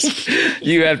 Yes.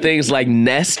 You have things like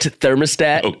Nest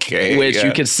thermostat, which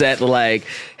you can set like,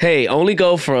 hey, only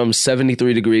go from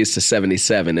 73 degrees to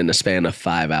 77 in the span of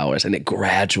 5 hours, and it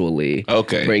gradually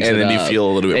brings and it then up. you feel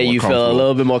a little bit more you feel a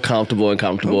little bit more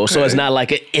comfortable. So it's not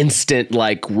like an instant,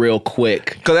 like real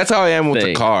quick. Because that's how I am with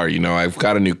the car. You know, I've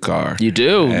got a new car. You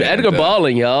do. And, Edgar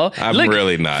balling, y'all. I'm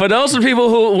really not. For those of people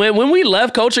who, when we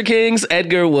left Culture Kings,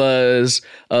 Edgar was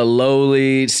a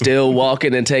lowly, still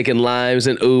walking and taking limes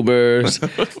and Ubers.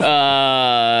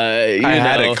 I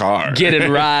had a car.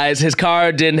 Getting rides. His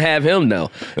car didn't have him,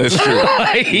 though. That's true.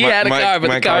 He had a car,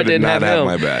 but the car didn't have him.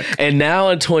 My back. And now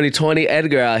in 2020,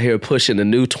 Edgar out here pushing a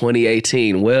new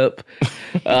 2018 whip.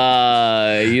 You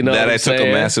know that what I took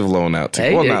a massive loan out to.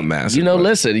 Hey, well, not massive. You know,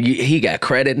 listen, he got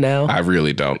credit now. I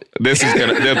really don't. This is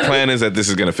gonna. The plan is that this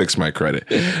is gonna fix my credit,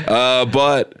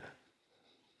 but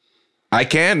I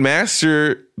can't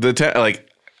master the like.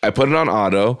 I put it on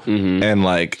auto, and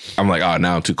like I'm like, oh,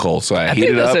 now I'm too cold, so I heat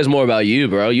it up. That says more about you,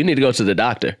 bro. You need to go to the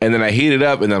doctor. And then I heat it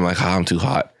up, and I'm like, oh, I'm too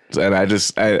hot, and I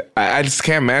just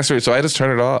can't master it, so I just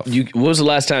turn it off. What was the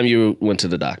last time you went to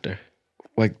the doctor?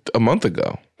 Like a month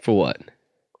ago. For what?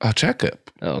 A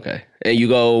checkup. Oh, okay. And you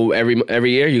go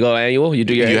every year? You go annual? You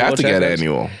do your annual have to get checkups?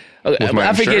 annual. Okay. With my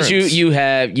I forget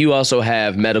insurance. you also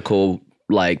have medical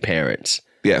like parents.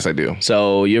 Yes, I do.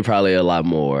 So you're probably a lot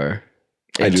more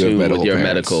I do have into medical with your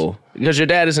parents. medical, because your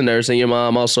dad is a nurse and your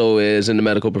mom also is in the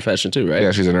medical profession too, right?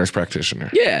 Yeah, she's a nurse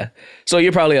practitioner. Yeah. So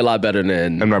you're probably a lot better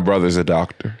than, And my brother's a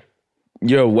doctor.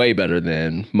 you're way better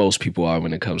than most people are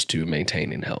when it comes to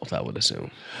maintaining health, I would assume.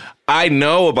 I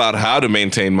know about how to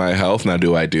maintain my health. Now,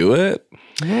 do I do it?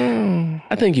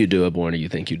 I think you do it more than you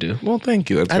think you do. Well, thank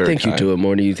you. That's I very think you kind. do it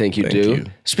more than you think you Thank do. you.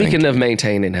 Speaking of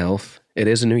maintaining health, it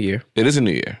is a new year. It is a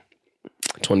new year.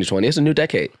 2020 is a new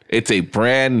decade. It's a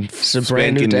brand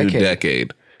new new decade.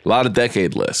 decade. A lot of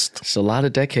decade lists. It's a lot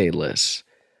of decade lists.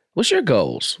 What's your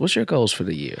goals? What's your goals for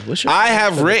the year? I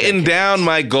have written down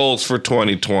my goals for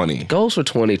 2020. Goals for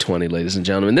 2020, ladies and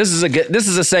gentlemen. This is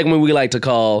a segment we like to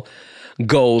call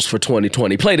Goals for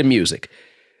 2020. Play the music.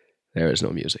 There is no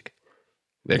music.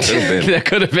 There could have been. There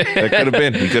could have been. There could have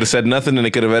been. We could have said nothing and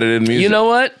they could have edited music. You know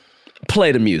what?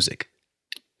 Play the music.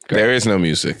 There is no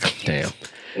music. Damn.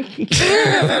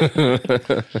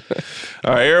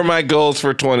 All right, here are my goals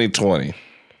for 2020.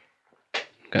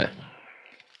 Okay.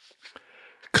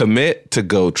 Commit to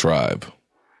Go Tribe.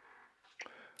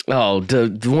 Oh,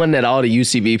 the one that all the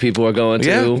UCB people are going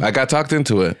to? Yeah, I got talked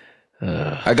into it.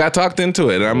 I got talked into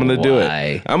it, and I'm going to do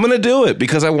it. I'm going to do it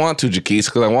because I want to, Jaquise,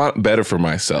 because I want better for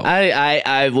myself.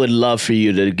 I would love for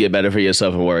you to get better for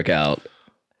yourself and work out,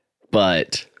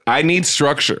 but I need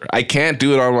structure. I can't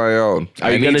do it on my own.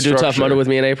 Are you going to do Tough Mudder with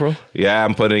me in April? Yeah,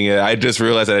 I'm putting it. I just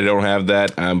realized that I don't have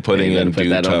that. I'm putting in put do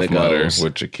that on Tough the Mudder goals.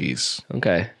 with Jaquise.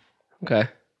 Okay.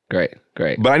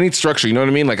 Great. But I need structure. You know what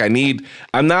I mean? Like I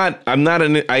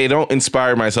don't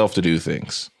inspire myself to do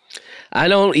things. I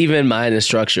don't even mind the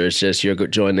structure. It's just you're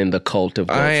joining the cult of.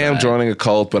 I am joining a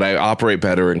cult, but I operate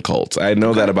better in cults. I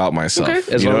know that about myself.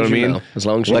 Okay. As you know long what as I you mean? know. As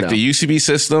long as you like know. the UCB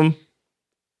system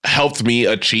helped me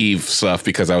achieve stuff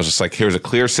because I was just like, here's a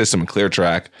clear system, a clear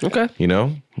track. Okay. You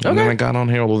know? And then I got on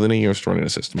Harold within a year joining the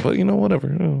system. But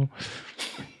whatever.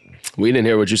 We didn't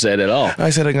hear what you said at all.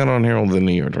 I said I got on Harold within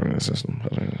a year joining the system.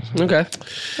 Okay.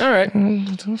 All right.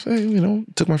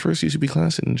 Took my first UCB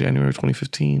class in January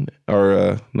 2015.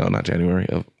 Or, no, not January.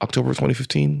 October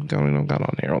 2015. Got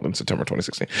on Harold in September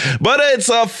 2016. But it's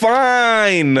a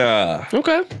fine.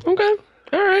 Okay.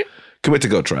 All right. Commit to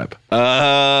Go Tribe.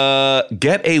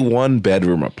 Get a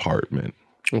 1-bedroom apartment.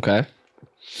 Okay.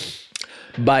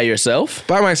 By yourself?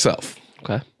 By myself.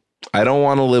 Okay. I don't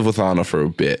want to live with Anna for a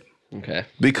bit. Okay.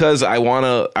 Because I want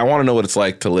to know what it's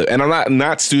like to live. And I'm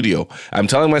not studio. I'm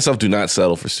telling myself do not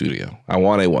settle for studio. I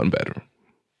want a 1-bedroom.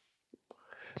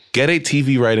 Get a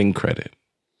TV writing credit.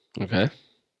 Okay.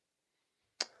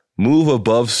 Move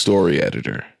above story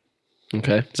editor.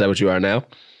 Okay. Is that what you are now?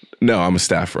 No, I'm a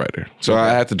staff writer. So I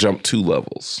had to jump 2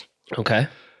 levels. Okay.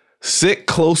 Sit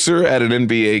closer at an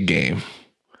NBA game.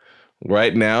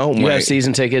 Right now, You have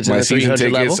season tickets in my the season 300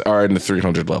 tickets level? are in the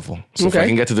 300 level. So if I Okay.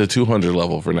 can get to the 200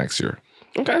 level for next year.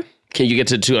 Okay. Can you get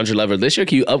to the 200 level this year?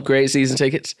 Can you upgrade season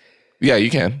tickets Yeah,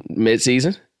 you can.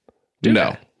 mid-season?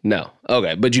 No. No.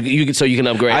 Okay. But you can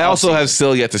upgrade. I also off-season. have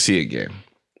still yet to see a game.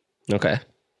 Okay.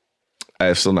 I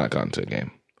have still not gone to a game.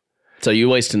 So you're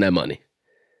wasting that money.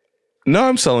 No,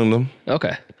 I'm selling them.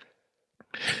 Okay.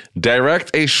 Direct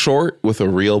a short with a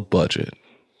real budget.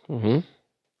 Mm-hmm.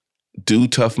 Do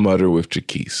Tough Mudder with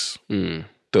Jaquise.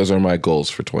 Those are my goals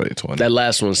for 2020. That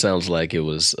last one sounds like it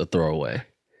was a throwaway.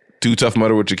 Do Tough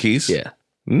Mudder with Jaquise? Yeah.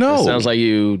 No. It sounds like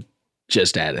you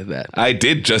just added that. I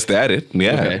did just add it.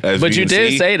 Yeah. Okay. As But you can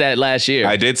did see, say that last year.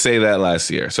 I did say that last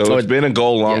year. So So it's been a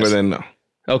goal longer yes. than.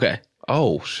 Okay.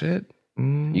 Oh, shit.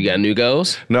 You got new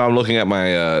goals? No, I'm looking at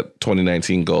my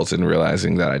 2019 goals and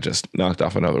realizing that I just knocked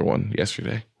off another one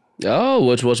yesterday. Oh,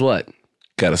 which was what?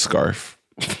 Got a scarf.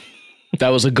 That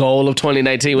was a goal of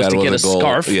 2019 was That to was get a goal.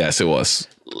 scarf Yes, it was.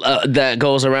 that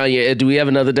goes around your. Do we have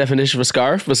another definition for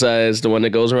scarf besides the one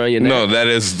that goes around your neck? No, that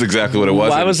is exactly what it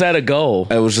was. Why was that a goal?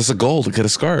 It was just a goal to get a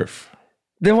scarf.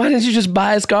 Then why didn't you just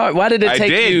buy a scarf? Why did it I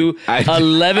take did. you I did.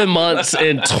 11 months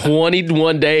and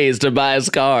 21 days to buy a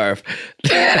scarf?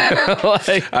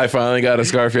 Like, I finally got a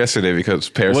scarf yesterday because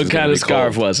Paris. what is gonna kind of be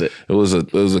scarf cold. was it? It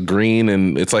was a green,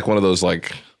 and it's like one of those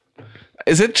like.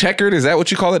 Is it checkered? Is that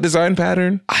what you call it? Design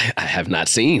pattern? I have not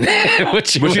seen.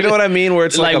 But you know what I mean? Where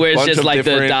it's like, where a it's bunch just of like the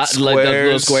different dot, like the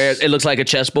little squares. squares. It looks like a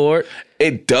chessboard.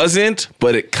 It doesn't,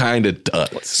 but it kind of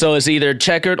does. So it's either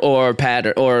checkered or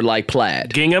pattern or like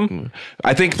plaid. Gingham?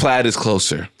 I think plaid is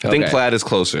closer. I think Okay. plaid is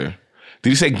closer. Did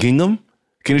you say gingham?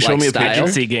 Can you show Like me a style? I picture?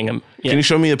 can see gingham. Yeah. Can you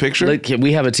show me a picture? Look,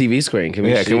 we have a TV screen. Can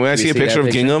we? Yeah, can I see a picture of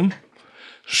that gingham?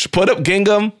 Put up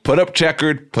gingham, put up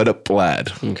checkered, put up plaid.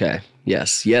 Okay.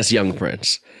 Yes, young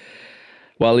prince.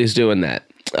 While he's doing that,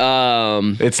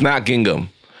 It's not gingham.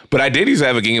 But I did used to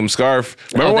have a gingham scarf.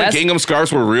 Remember when that's- gingham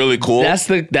scarves were really cool? that's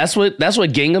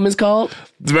what gingham is called.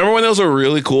 Remember when those were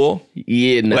really cool?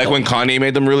 Yeah, no. Like when Kanye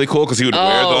made them really cool because he would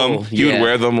wear Oh, them. He would yeah.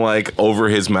 wear them like over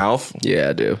his mouth. Yeah,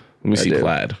 I do. Let me I see do.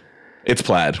 plaid. It's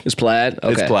plaid. It's plaid.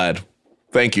 Okay. It's plaid.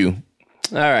 Thank you.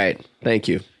 All right. Thank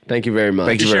you. Thank you very much.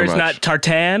 Thank You you sure very it's much. not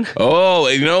tartan? Oh,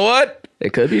 you know what?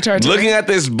 It could be tartan. Looking at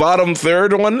this bottom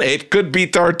third one, it could be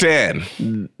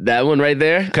tartan. that one right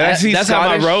there. Can I see That's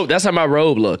Scottish? how my robe. That's how my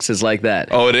robe looks. It's like that.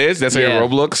 Oh, it is? That's how Yeah. your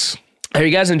robe looks? Are you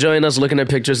guys enjoying us looking at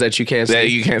pictures that you can't see? That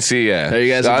you can't see, yeah. Are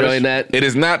you guys Scottish? enjoying that? It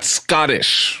is not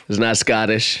Scottish. It's not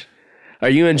Scottish. Are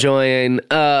you enjoying?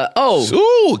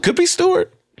 Ooh, it could be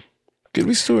Stuart. Could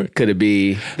be Stuart. Could it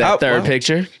be that third well,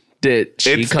 picture? Did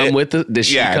she come with the? Did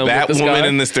she Yeah, come that with the woman scarf?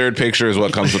 in this third picture is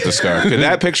what comes with the scarf. Could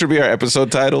that picture be our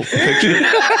episode title picture?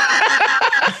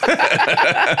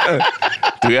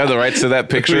 Do we have the rights to that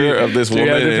picture of this Do you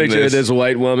woman have the in picture of this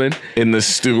white woman? in the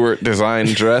Stuart design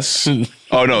dress?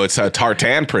 Oh no, it's a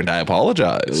tartan print. I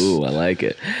apologize. Ooh, I like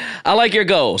it. I like your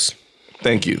goals.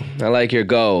 Thank you. I like your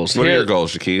goals. What are Here- your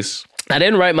goals, Jaquise? I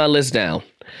didn't write my list down,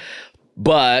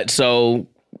 but so.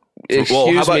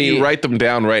 Well, how about me, you write them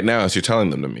down right now as you're telling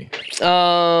them to me?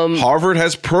 Harvard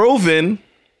has proven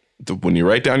that when you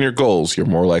write down your goals, you're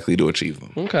more likely to achieve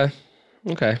them.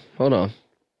 Okay. Hold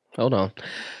on.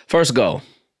 First goal,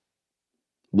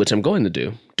 which I'm going to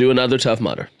do another Tough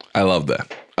Mudder. I love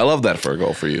that. I love that for a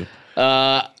goal for you.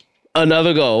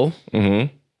 Another goal,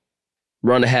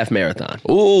 run a half marathon.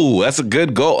 Ooh, that's a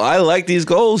good goal. I like these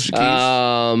goals,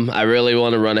 Jaquise. I really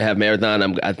want to run a half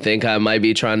marathon. I think I might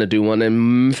be trying to do one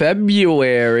in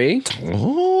February.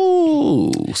 Ooh.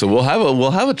 Ooh, so we'll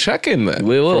have a check-in then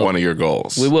We will. for one of your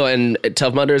goals. We will, and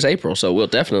Tough Mudder is April, so we'll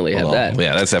definitely have that.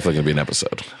 Yeah, that's definitely gonna be an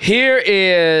episode. Here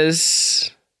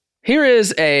is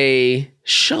a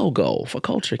show goal for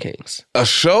Culture Kings. A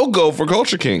show goal for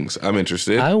Culture Kings. I'm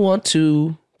interested. I want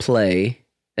to play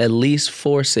at least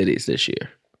 4 cities this year.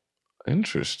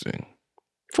 Interesting.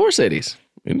 4 cities.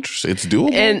 Interesting. It's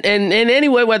doable. And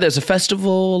anyway, whether it's a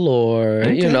festival or,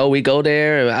 we go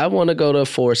there. I want to go to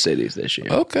 4 cities this year.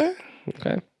 Okay.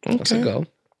 That's a go.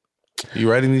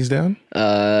 You writing these down?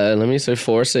 Let me say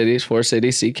 4 cities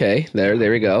CK. There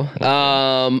we go.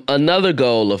 Another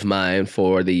goal of mine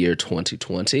for the year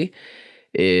 2020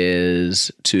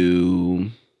 is to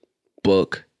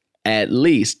book at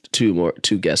least 2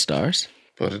 guest stars.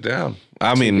 Put it down.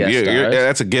 I mean,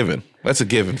 that's a given. That's a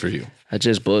given for you. I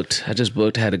just booked,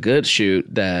 had a good shoot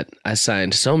that I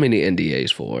signed so many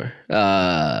NDAs for.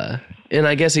 And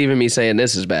I guess even me saying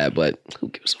this is bad, but who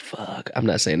gives a fuck? I'm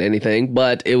not saying anything,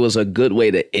 but it was a good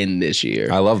way to end this year.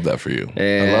 I love that for you.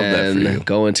 And I love that for you.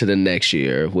 Going to the next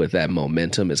year with that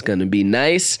momentum is going to be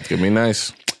nice. It's going to be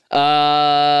nice. Can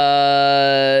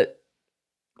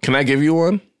I give you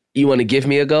one? You want to give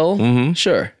me a goal? Mm-hmm.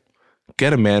 Sure.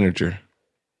 Get a manager.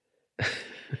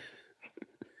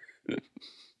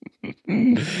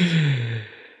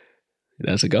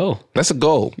 That's a goal. That's a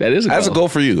goal. That is a goal. That's a goal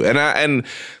for you. And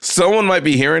someone might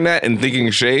be hearing that and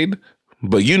thinking shade,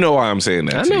 but you know why I'm saying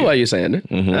that. I know why you're saying it.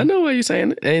 Mm-hmm. I know why you're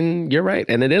saying it. And you're right.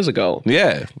 And it is a goal.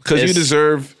 Yeah. Because you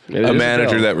deserve a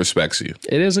manager that respects you.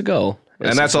 It is a goal.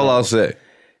 And that's all I'll say.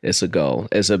 It's a goal.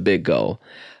 It's a big goal.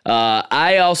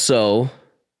 I also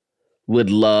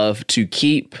would love to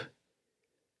keep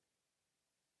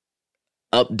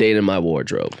updating my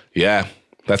wardrobe. Yeah.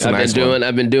 That's a nice one.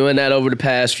 I've been doing that over the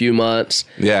past few months.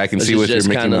 Yeah, I can see with your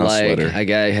Mickey Mouse sweater.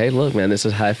 Hey, look, man, this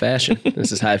is high fashion.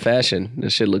 This is high fashion.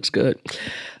 This shit looks good.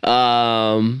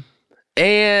 And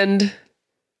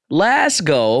last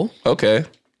goal. Okay.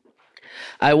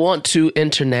 I want to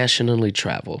internationally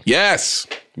travel. Yes.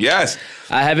 Yes.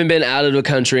 I haven't been out of the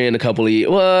country in a couple of years.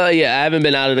 Well, yeah, I haven't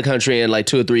been out of the country in like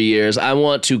 2 or 3 years. I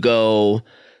want to go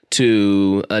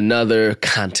to another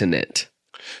continent.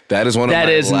 That is one of my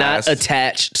That is last... not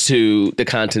attached to the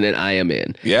continent I am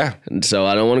in. Yeah. And so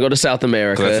I don't want to go to South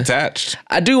America. That's attached.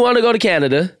 I do want to go to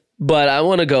Canada, but I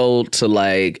want to go to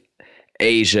like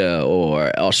Asia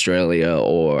or Australia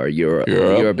or Europe.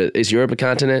 Is Europe a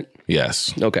continent?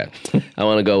 Yes. Okay. I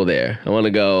want to go there. I want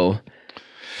to go.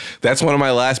 That's one of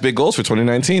my last big goals for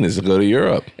 2019 is to go to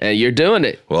Europe. And you're doing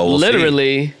it. Well, we'll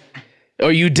literally. See.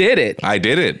 Or you did it. I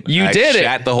did it. I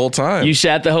shat the whole time. You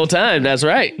shat the whole time. That's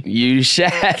right. You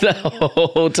shat the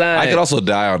whole time. I could also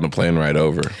die on the plane ride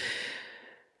over.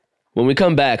 When we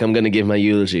come back, I'm going to give my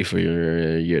eulogy for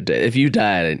your day. If you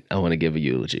died, I want to give a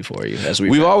eulogy for you.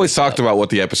 We've always talked about what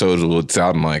the episodes would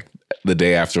sound like the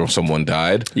day after someone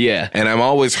died. Yeah. And I'm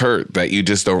always hurt that you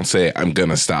just don't say, I'm going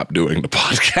to stop doing the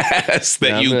podcast,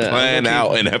 that you plan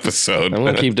out an episode. I'm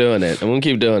going to keep doing it. I'm going to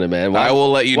keep doing it, man. I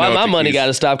will let you know. Why my money got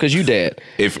to stop because you dead?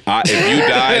 If you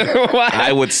died,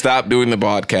 I would stop doing the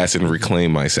podcast and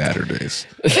reclaim my Saturdays.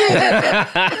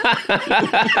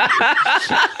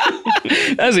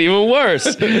 That's even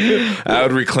worse. I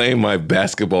would reclaim my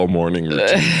basketball morning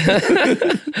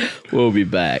routine. We'll be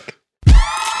back.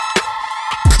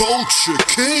 Culture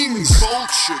Kings.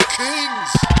 Culture Kings.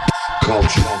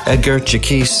 Culture. Edgar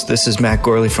Jaquise, this is Matt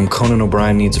Gorley from Conan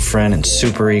O'Brien Needs a Friend and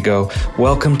Super Ego.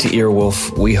 Welcome to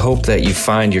Earwolf. We hope that you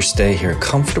find your stay here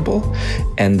comfortable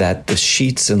and that the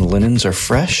sheets and linens are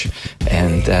fresh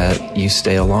and that you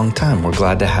stay a long time. We're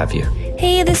glad to have you.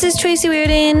 Hey, this is Tracy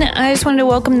Reardon. I just wanted to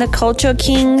welcome the Culture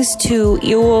Kings to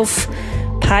Earwolf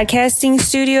Podcasting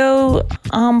Studio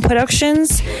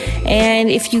Productions. And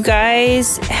if you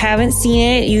guys haven't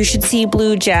seen it, you should see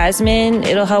Blue Jasmine.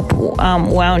 It'll help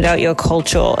round out your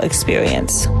cultural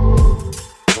experience.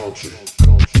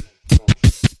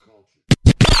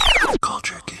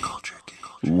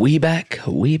 We back.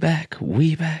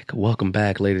 Welcome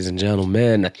back, ladies and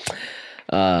gentlemen.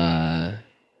 I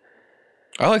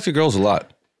liked your goals a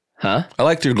lot. Huh? I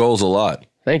liked your goals a lot.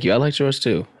 Thank you. I liked yours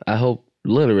too. I hope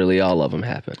literally all of them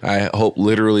happen. I hope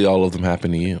literally all of them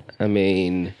happen to you. I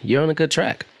mean, you're on a good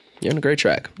track. You're on a great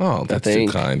track. Oh, that's too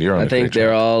kind. You're on a great track. I think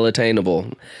they're all attainable.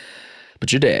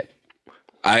 But you're dead.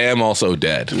 I am also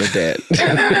dead. You're dead.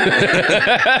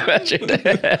 But you're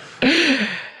dead.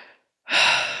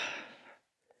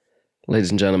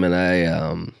 Ladies and gentlemen, I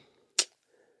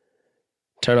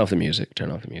turn off the music.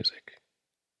 Turn off the music.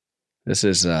 This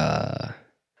is an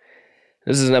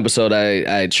episode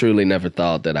I truly never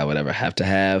thought that I would ever have to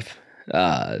have.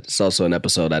 It's also an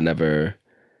episode I never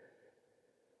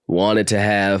wanted to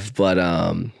have, but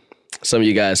some of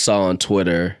you guys saw on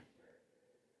Twitter,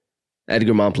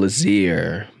 Edgar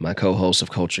Montplaisir, my co-host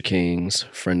of Culture Kings,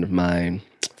 friend of mine,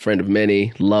 friend of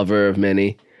many, lover of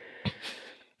many.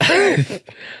 Sorry,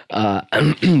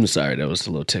 that was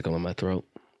a little tickle in my throat.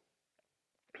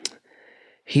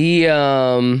 He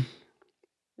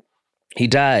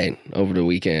died over the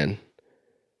weekend.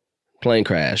 Plane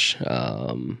crash.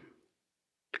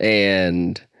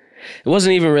 And it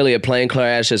wasn't even really a plane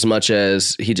crash as much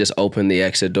as he just opened the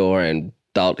exit door and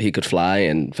thought he could fly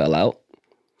and fell out.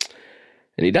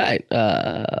 And he died.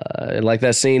 Like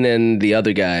that scene in The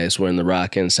Other Guys when The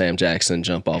Rock and Sam Jackson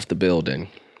jump off the building.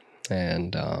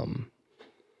 And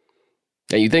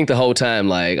you think the whole time,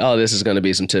 like, oh, this is going to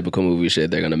be some typical movie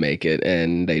shit. They're going to make it.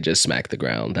 And they just smack the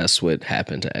ground. That's what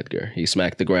happened to Edgar. He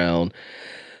smacked the ground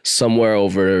somewhere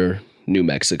over New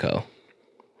Mexico.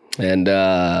 And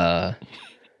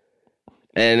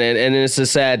it's a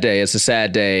sad day. It's a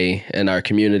sad day in our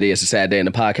community. It's a sad day in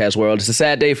the podcast world. It's a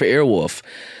sad day for Earwolf.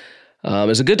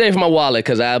 It's a good day for my wallet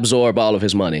because I absorb all of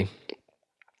his money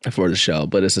for the show.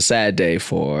 But it's a sad day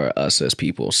for us as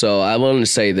people. So I wanted to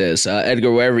say this.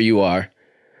 Edgar, wherever you are,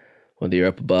 whether you're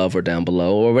up above or down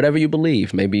below or whatever you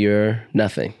believe, maybe you're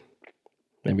nothing.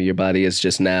 Maybe your body is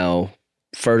just now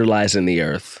fertilizing the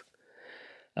earth.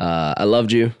 I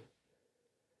loved you.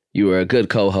 You were a good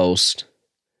co-host.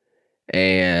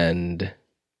 And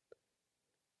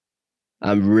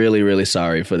I'm really, really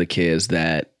sorry for the kids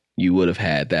that you would have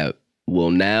had that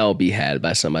will now be had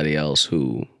by somebody else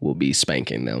who will be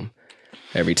spanking them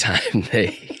every time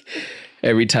they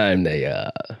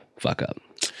fuck up.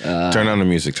 Turn on the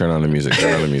music.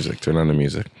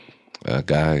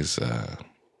 Guys,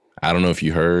 I don't know if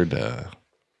you heard,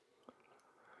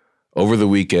 over the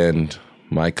weekend,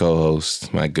 my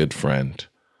co-host, my good friend,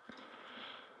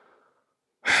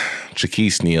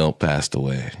 Jaquise Neal passed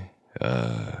away.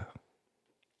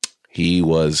 He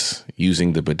was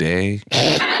using the bidet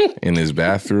in his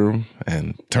bathroom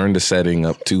and turned the setting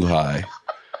up too high.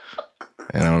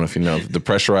 And I don't know if you know, the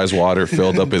pressurized water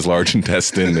filled up his large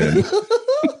intestine and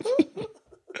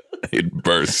it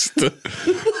burst.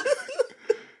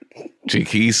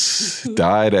 Jaquise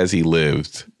died as he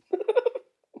lived,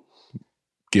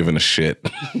 giving a shit.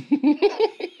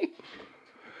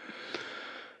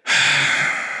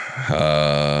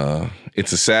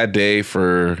 It's a sad day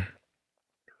for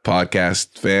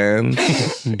podcast fans,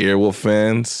 Earwolf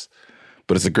fans,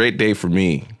 but it's a great day for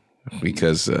me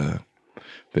because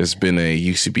there's been a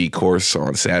UCB course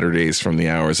on Saturdays from the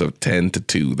hours of 10 to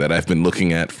 2 that I've been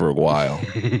looking at for a while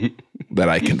that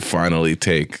I can finally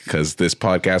take because this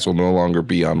podcast will no longer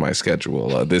be on my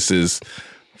schedule. This is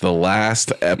the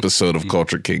last episode of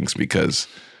Culture Kings because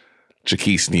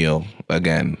Jaquise Neal,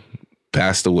 again,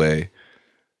 passed away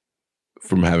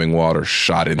from having water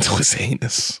shot into his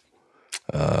anus.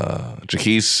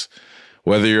 Jaquise,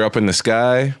 whether you're up in the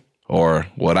sky or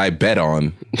what I bet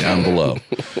on down below,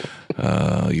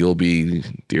 you'll be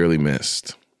dearly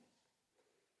missed.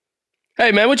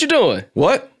 Hey, man, what you doing?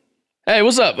 What? Hey,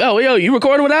 what's up? Oh, yo, you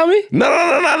recording without me? No.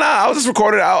 I was just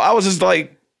recording. I was just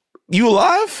like, you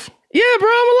alive? Yeah, bro,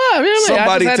 I'm alive. You know what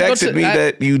I mean? Somebody texted me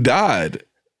that you died.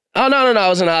 Oh, no. I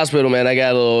was in the hospital, man. I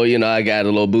got a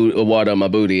little, water on my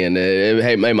booty and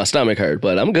it made my stomach hurt,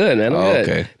 but I'm good, man. I'm good.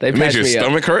 Okay. They made patched your me up.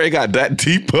 stomach hurt? It got that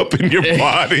deep up in your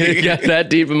body. It got that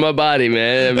deep in my body,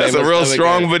 man. That's a real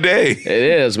strong bidet. It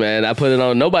is, man. I put it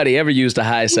on. Nobody ever used a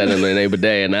high setting in a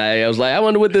bidet, and I was like, I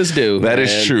wonder what this do. That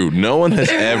is true. No one has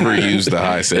ever used the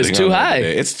high setting. It's too high.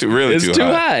 It's too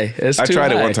high. I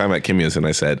tried it one time at Kimya's and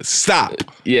I said, stop.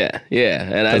 Yeah.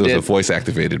 And I did. It was a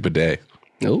voice-activated bidet.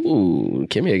 Ooh,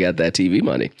 Kimya got that TV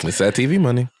money. It's that TV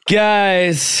money.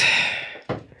 Guys.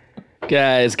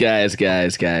 This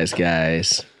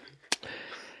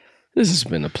has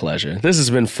been a pleasure. This has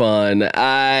been fun.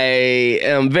 I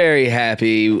am very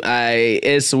happy.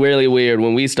 It's really weird.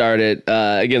 When we started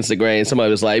Against the Grain,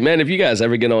 somebody was like, man, if you guys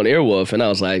ever get on Earwolf, and I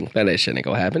was like, man, that shit ain't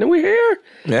gonna happen. And we're here.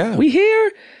 Yeah. We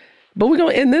here. But we're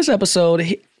gonna end this episode,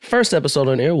 first episode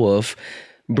on Earwolf,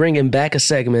 bringing back a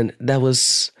segment that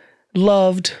was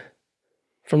loved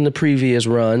from the previous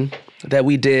run that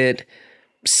we did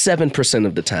 7%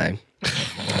 of the time.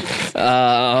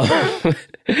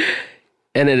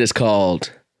 And it is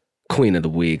called Queen of the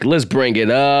Week. Let's bring it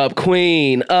up.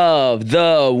 Queen of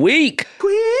the Week.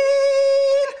 Queen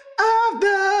of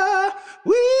the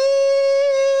Week.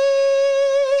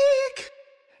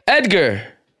 Edgar,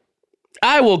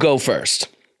 I will go first.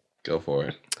 Go for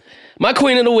it. My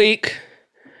Queen of the Week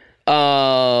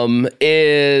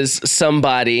is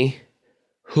somebody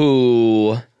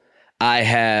who I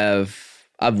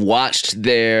I've watched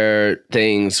their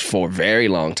things for a very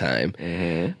long time.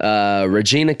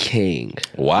 Regina King.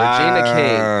 Wow. Regina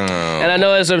King. And I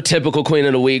know it's a typical Queen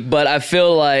of the Week, but I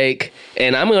feel like,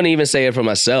 and I'm going to even say it for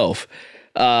myself,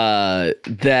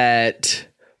 that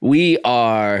we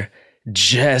are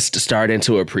just starting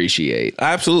to appreciate.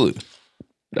 Absolutely.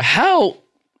 How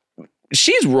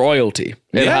she's royalty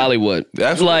in Hollywood.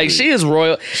 Absolutely. Like, she is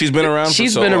royal. She's been around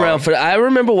She's for so been long. around for, I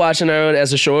remember watching her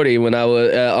as a shorty when I was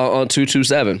on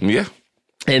 227. Yeah.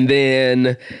 And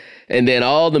then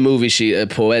all the movies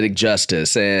Poetic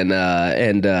Justice and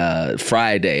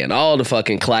Friday and all the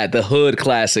fucking the hood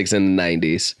classics in the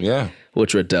 90s. Yeah.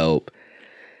 Which were dope.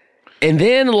 And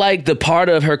then, like, the part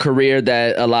of her career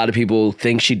that a lot of people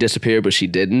think she disappeared, but she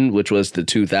didn't, which was the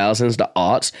 2000s, the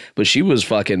aughts. But she was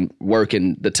fucking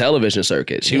working the television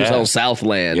circuit. She was on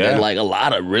Southland and, like, a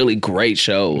lot of really great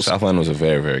shows. Southland was a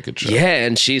very, very good show. Yeah,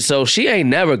 and she ain't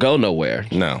never go nowhere.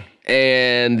 No.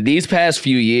 And these past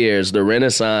few years, the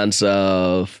renaissance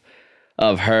of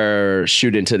her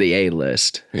shooting to the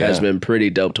A-list has been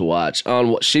pretty dope to watch.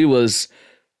 She was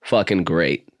fucking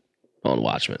great on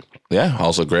Watchmen. Yeah,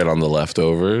 also great on The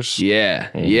Leftovers. Yeah,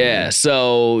 yeah.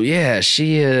 So, yeah,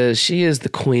 she is the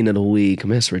Queen of the Week,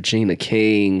 Miss Regina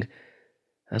King.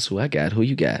 That's who I got. Who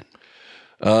you got?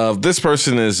 This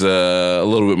person is a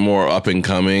little bit more up and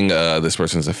coming. This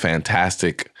person is a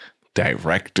fantastic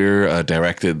director.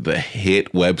 Directed the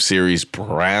hit web series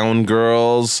Brown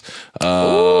Girls.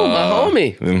 Oh, my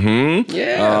homie. Mm-hmm.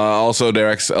 Yeah. Also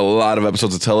directs a lot of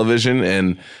episodes of television,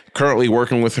 and currently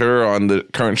working with her on the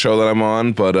current show that I'm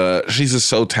on. But she's just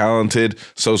so talented,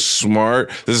 so smart.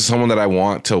 This is someone that I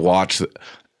want to watch.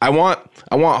 I want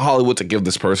Hollywood to give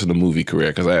this person a movie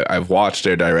career, because I've watched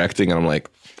their directing and I'm like,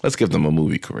 let's give them a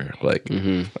movie career. Like,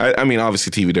 I mean,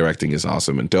 obviously TV directing is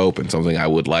awesome and dope and something I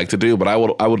would like to do, but I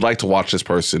would like to watch this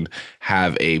person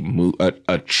have a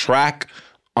track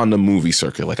on the movie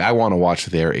circuit. Like, I want to watch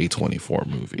their A24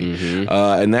 movie.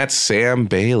 And that's Sam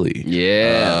Bailey.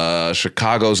 Yeah.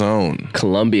 Chicago's own.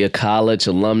 Columbia College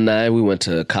alumni. We went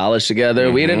to college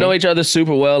together. We didn't know each other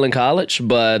super well in college,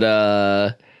 but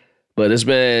it's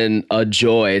been a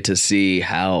joy to see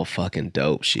how fucking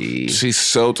dope she's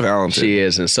so talented. She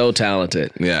is, and so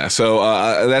talented. Yeah. So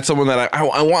that's someone that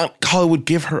I want Hollywood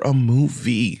give her a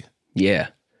movie. Yeah.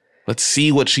 Let's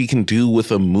see what she can do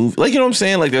with a movie. Like, you know what I'm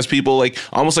saying? Like, there's people like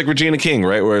almost like Regina King,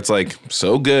 right? Where it's like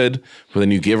so good, but then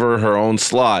you give her own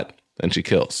slot and she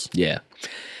kills. Yeah.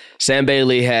 Sam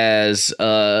Bailey has,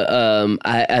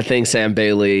 I think Sam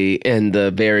Bailey in the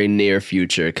very near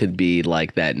future could be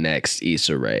like that next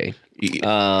Issa Rae.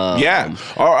 Yeah.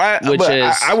 All right.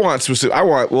 I want specific.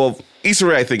 Well, Issa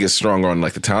Rae, I think, is stronger on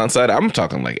like the talent side. I'm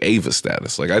talking like Ava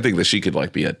status. Like, I think that she could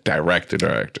like be a director.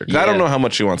 Yeah. I don't know how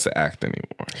much she wants to act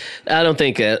anymore. I don't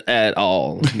think at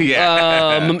all.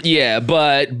 Yeah.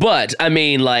 But I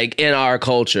mean, like, in our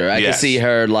culture, I can see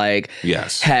her like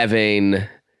having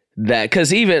that,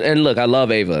 because and look, I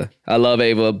love Ava,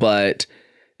 but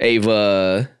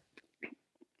Ava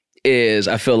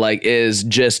I feel like is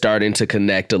just starting to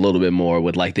connect a little bit more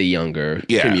with like the younger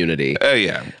community.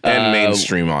 And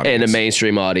mainstream audience. And the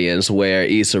mainstream audience, where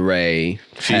Issa Rae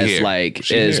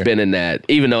has been in that,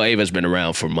 even though Ava's been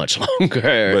around for much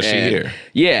longer. But she's here.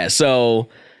 Yeah, so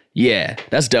yeah,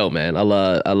 that's dope, man. I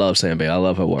love Sam Bailey. I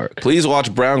love her work. Please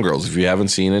watch Brown Girls. If you haven't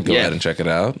seen it, go ahead and check it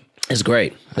out. It's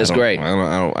great. It's great.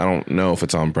 I don't know if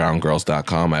it's on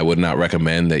browngirls.com. I would not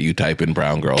recommend that you type in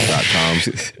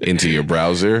browngirls.com into your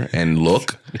browser and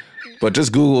look. But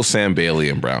just Google Sam Bailey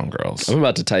and Brown Girls. I'm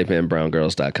about to type in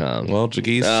browngirls.com. Well,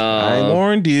 Jaquise, I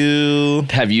warned you.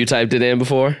 Have you typed it in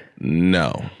before?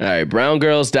 No. All right,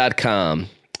 browngirls.com,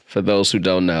 for those who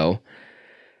don't know,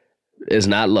 is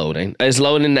not loading. It's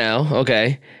loading now,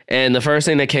 okay. And the first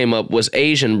thing that came up was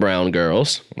Asian brown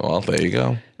girls. Well, there you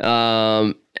go.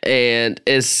 And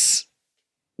it's,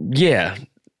 this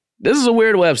is a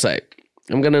weird website.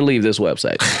 I'm going to leave this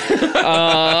website.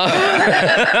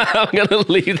 I'm going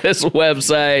to leave this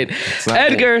website.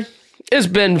 Edgar, it's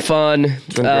been fun.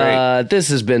 It's been great. This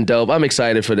has been dope. I'm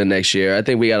excited for the next year. I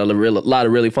think we got a lot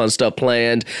of really fun stuff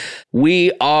planned.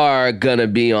 We are going to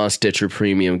be on Stitcher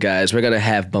Premium, guys. We're going to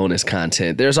have bonus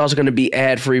content. There's also going to be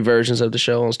ad-free versions of the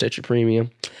show on Stitcher Premium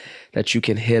that you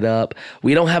can hit up.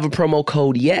 We don't have a promo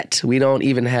code yet. We don't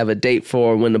even have a date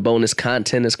for when the bonus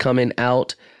content is coming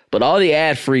out. But all the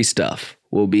ad-free stuff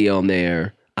will be on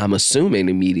there, I'm assuming,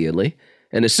 immediately.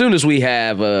 And as soon as we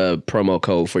have a promo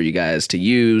code for you guys to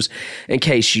use, in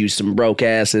case you some broke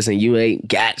asses and you ain't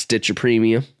got Stitcher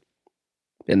Premium,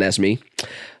 and that's me,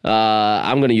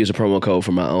 I'm going to use a promo code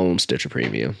for my own Stitcher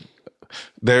Premium.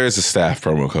 There is a staff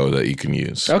promo code that you can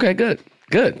use. Okay, good.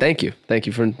 Good. Thank you. Thank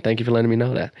you for letting me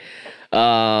know that.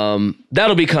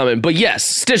 That'll be coming. But yes,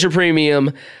 Stitcher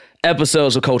Premium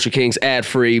episodes of Culture Kings,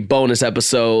 ad-free, bonus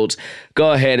episodes.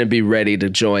 Go ahead and be ready to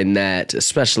join that,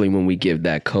 especially when we give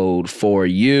that code for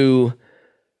you.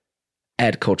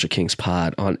 At Culture Kings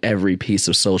Pod on every piece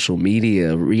of social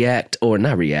media. Interact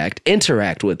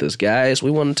with us, guys. We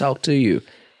want to talk to you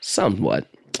somewhat.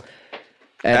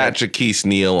 At Jaquise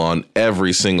Neal on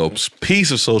every single piece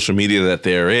of social media that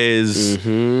there is.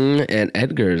 Mm-hmm. And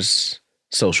Edgar's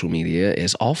social media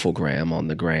is Awfulgram on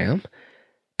the gram.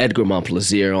 Edgar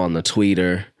Montplaisir on the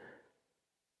Twitter.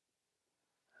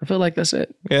 I feel like that's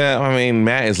it. Yeah, I mean,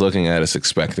 Matt is looking at us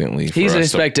expectantly. He's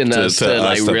expecting us to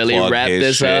like really wrap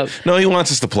this up. No, he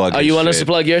wants us to plug. Oh, you want us to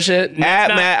plug your shit? At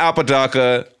Matt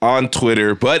Apodaca on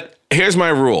Twitter. But here's my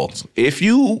rules: if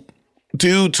you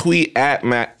do tweet at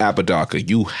Matt Apodaca,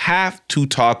 you have to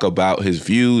talk about his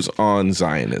views on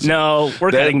Zionism. No, we're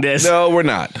cutting this. No, we're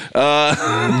not. Matt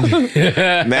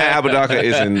Apodaca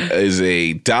is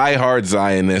a diehard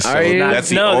Zionist. So that's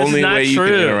the only way you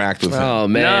can interact with him. Oh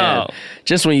man. No.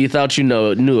 Just when you thought you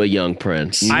knew a young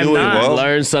prince. I'm not.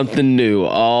 Learn something new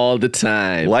all the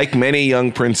time. Like many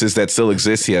young princes that still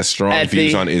exist, he has strong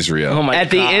views on Israel. Oh my God.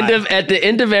 At the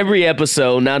end of every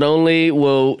episode, not only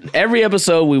will every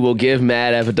episode we will give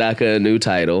Matt Apodaca a new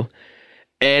title,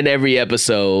 and every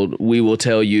episode we will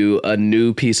tell you a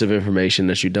new piece of information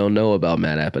that you don't know about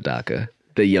Matt Apodaca,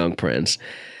 the young prince.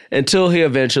 Until he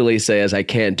eventually says, I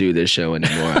can't do this show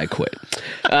anymore, I quit.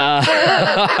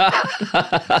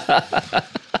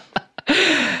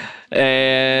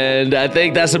 And I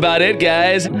think that's about it,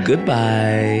 guys.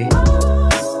 Goodbye.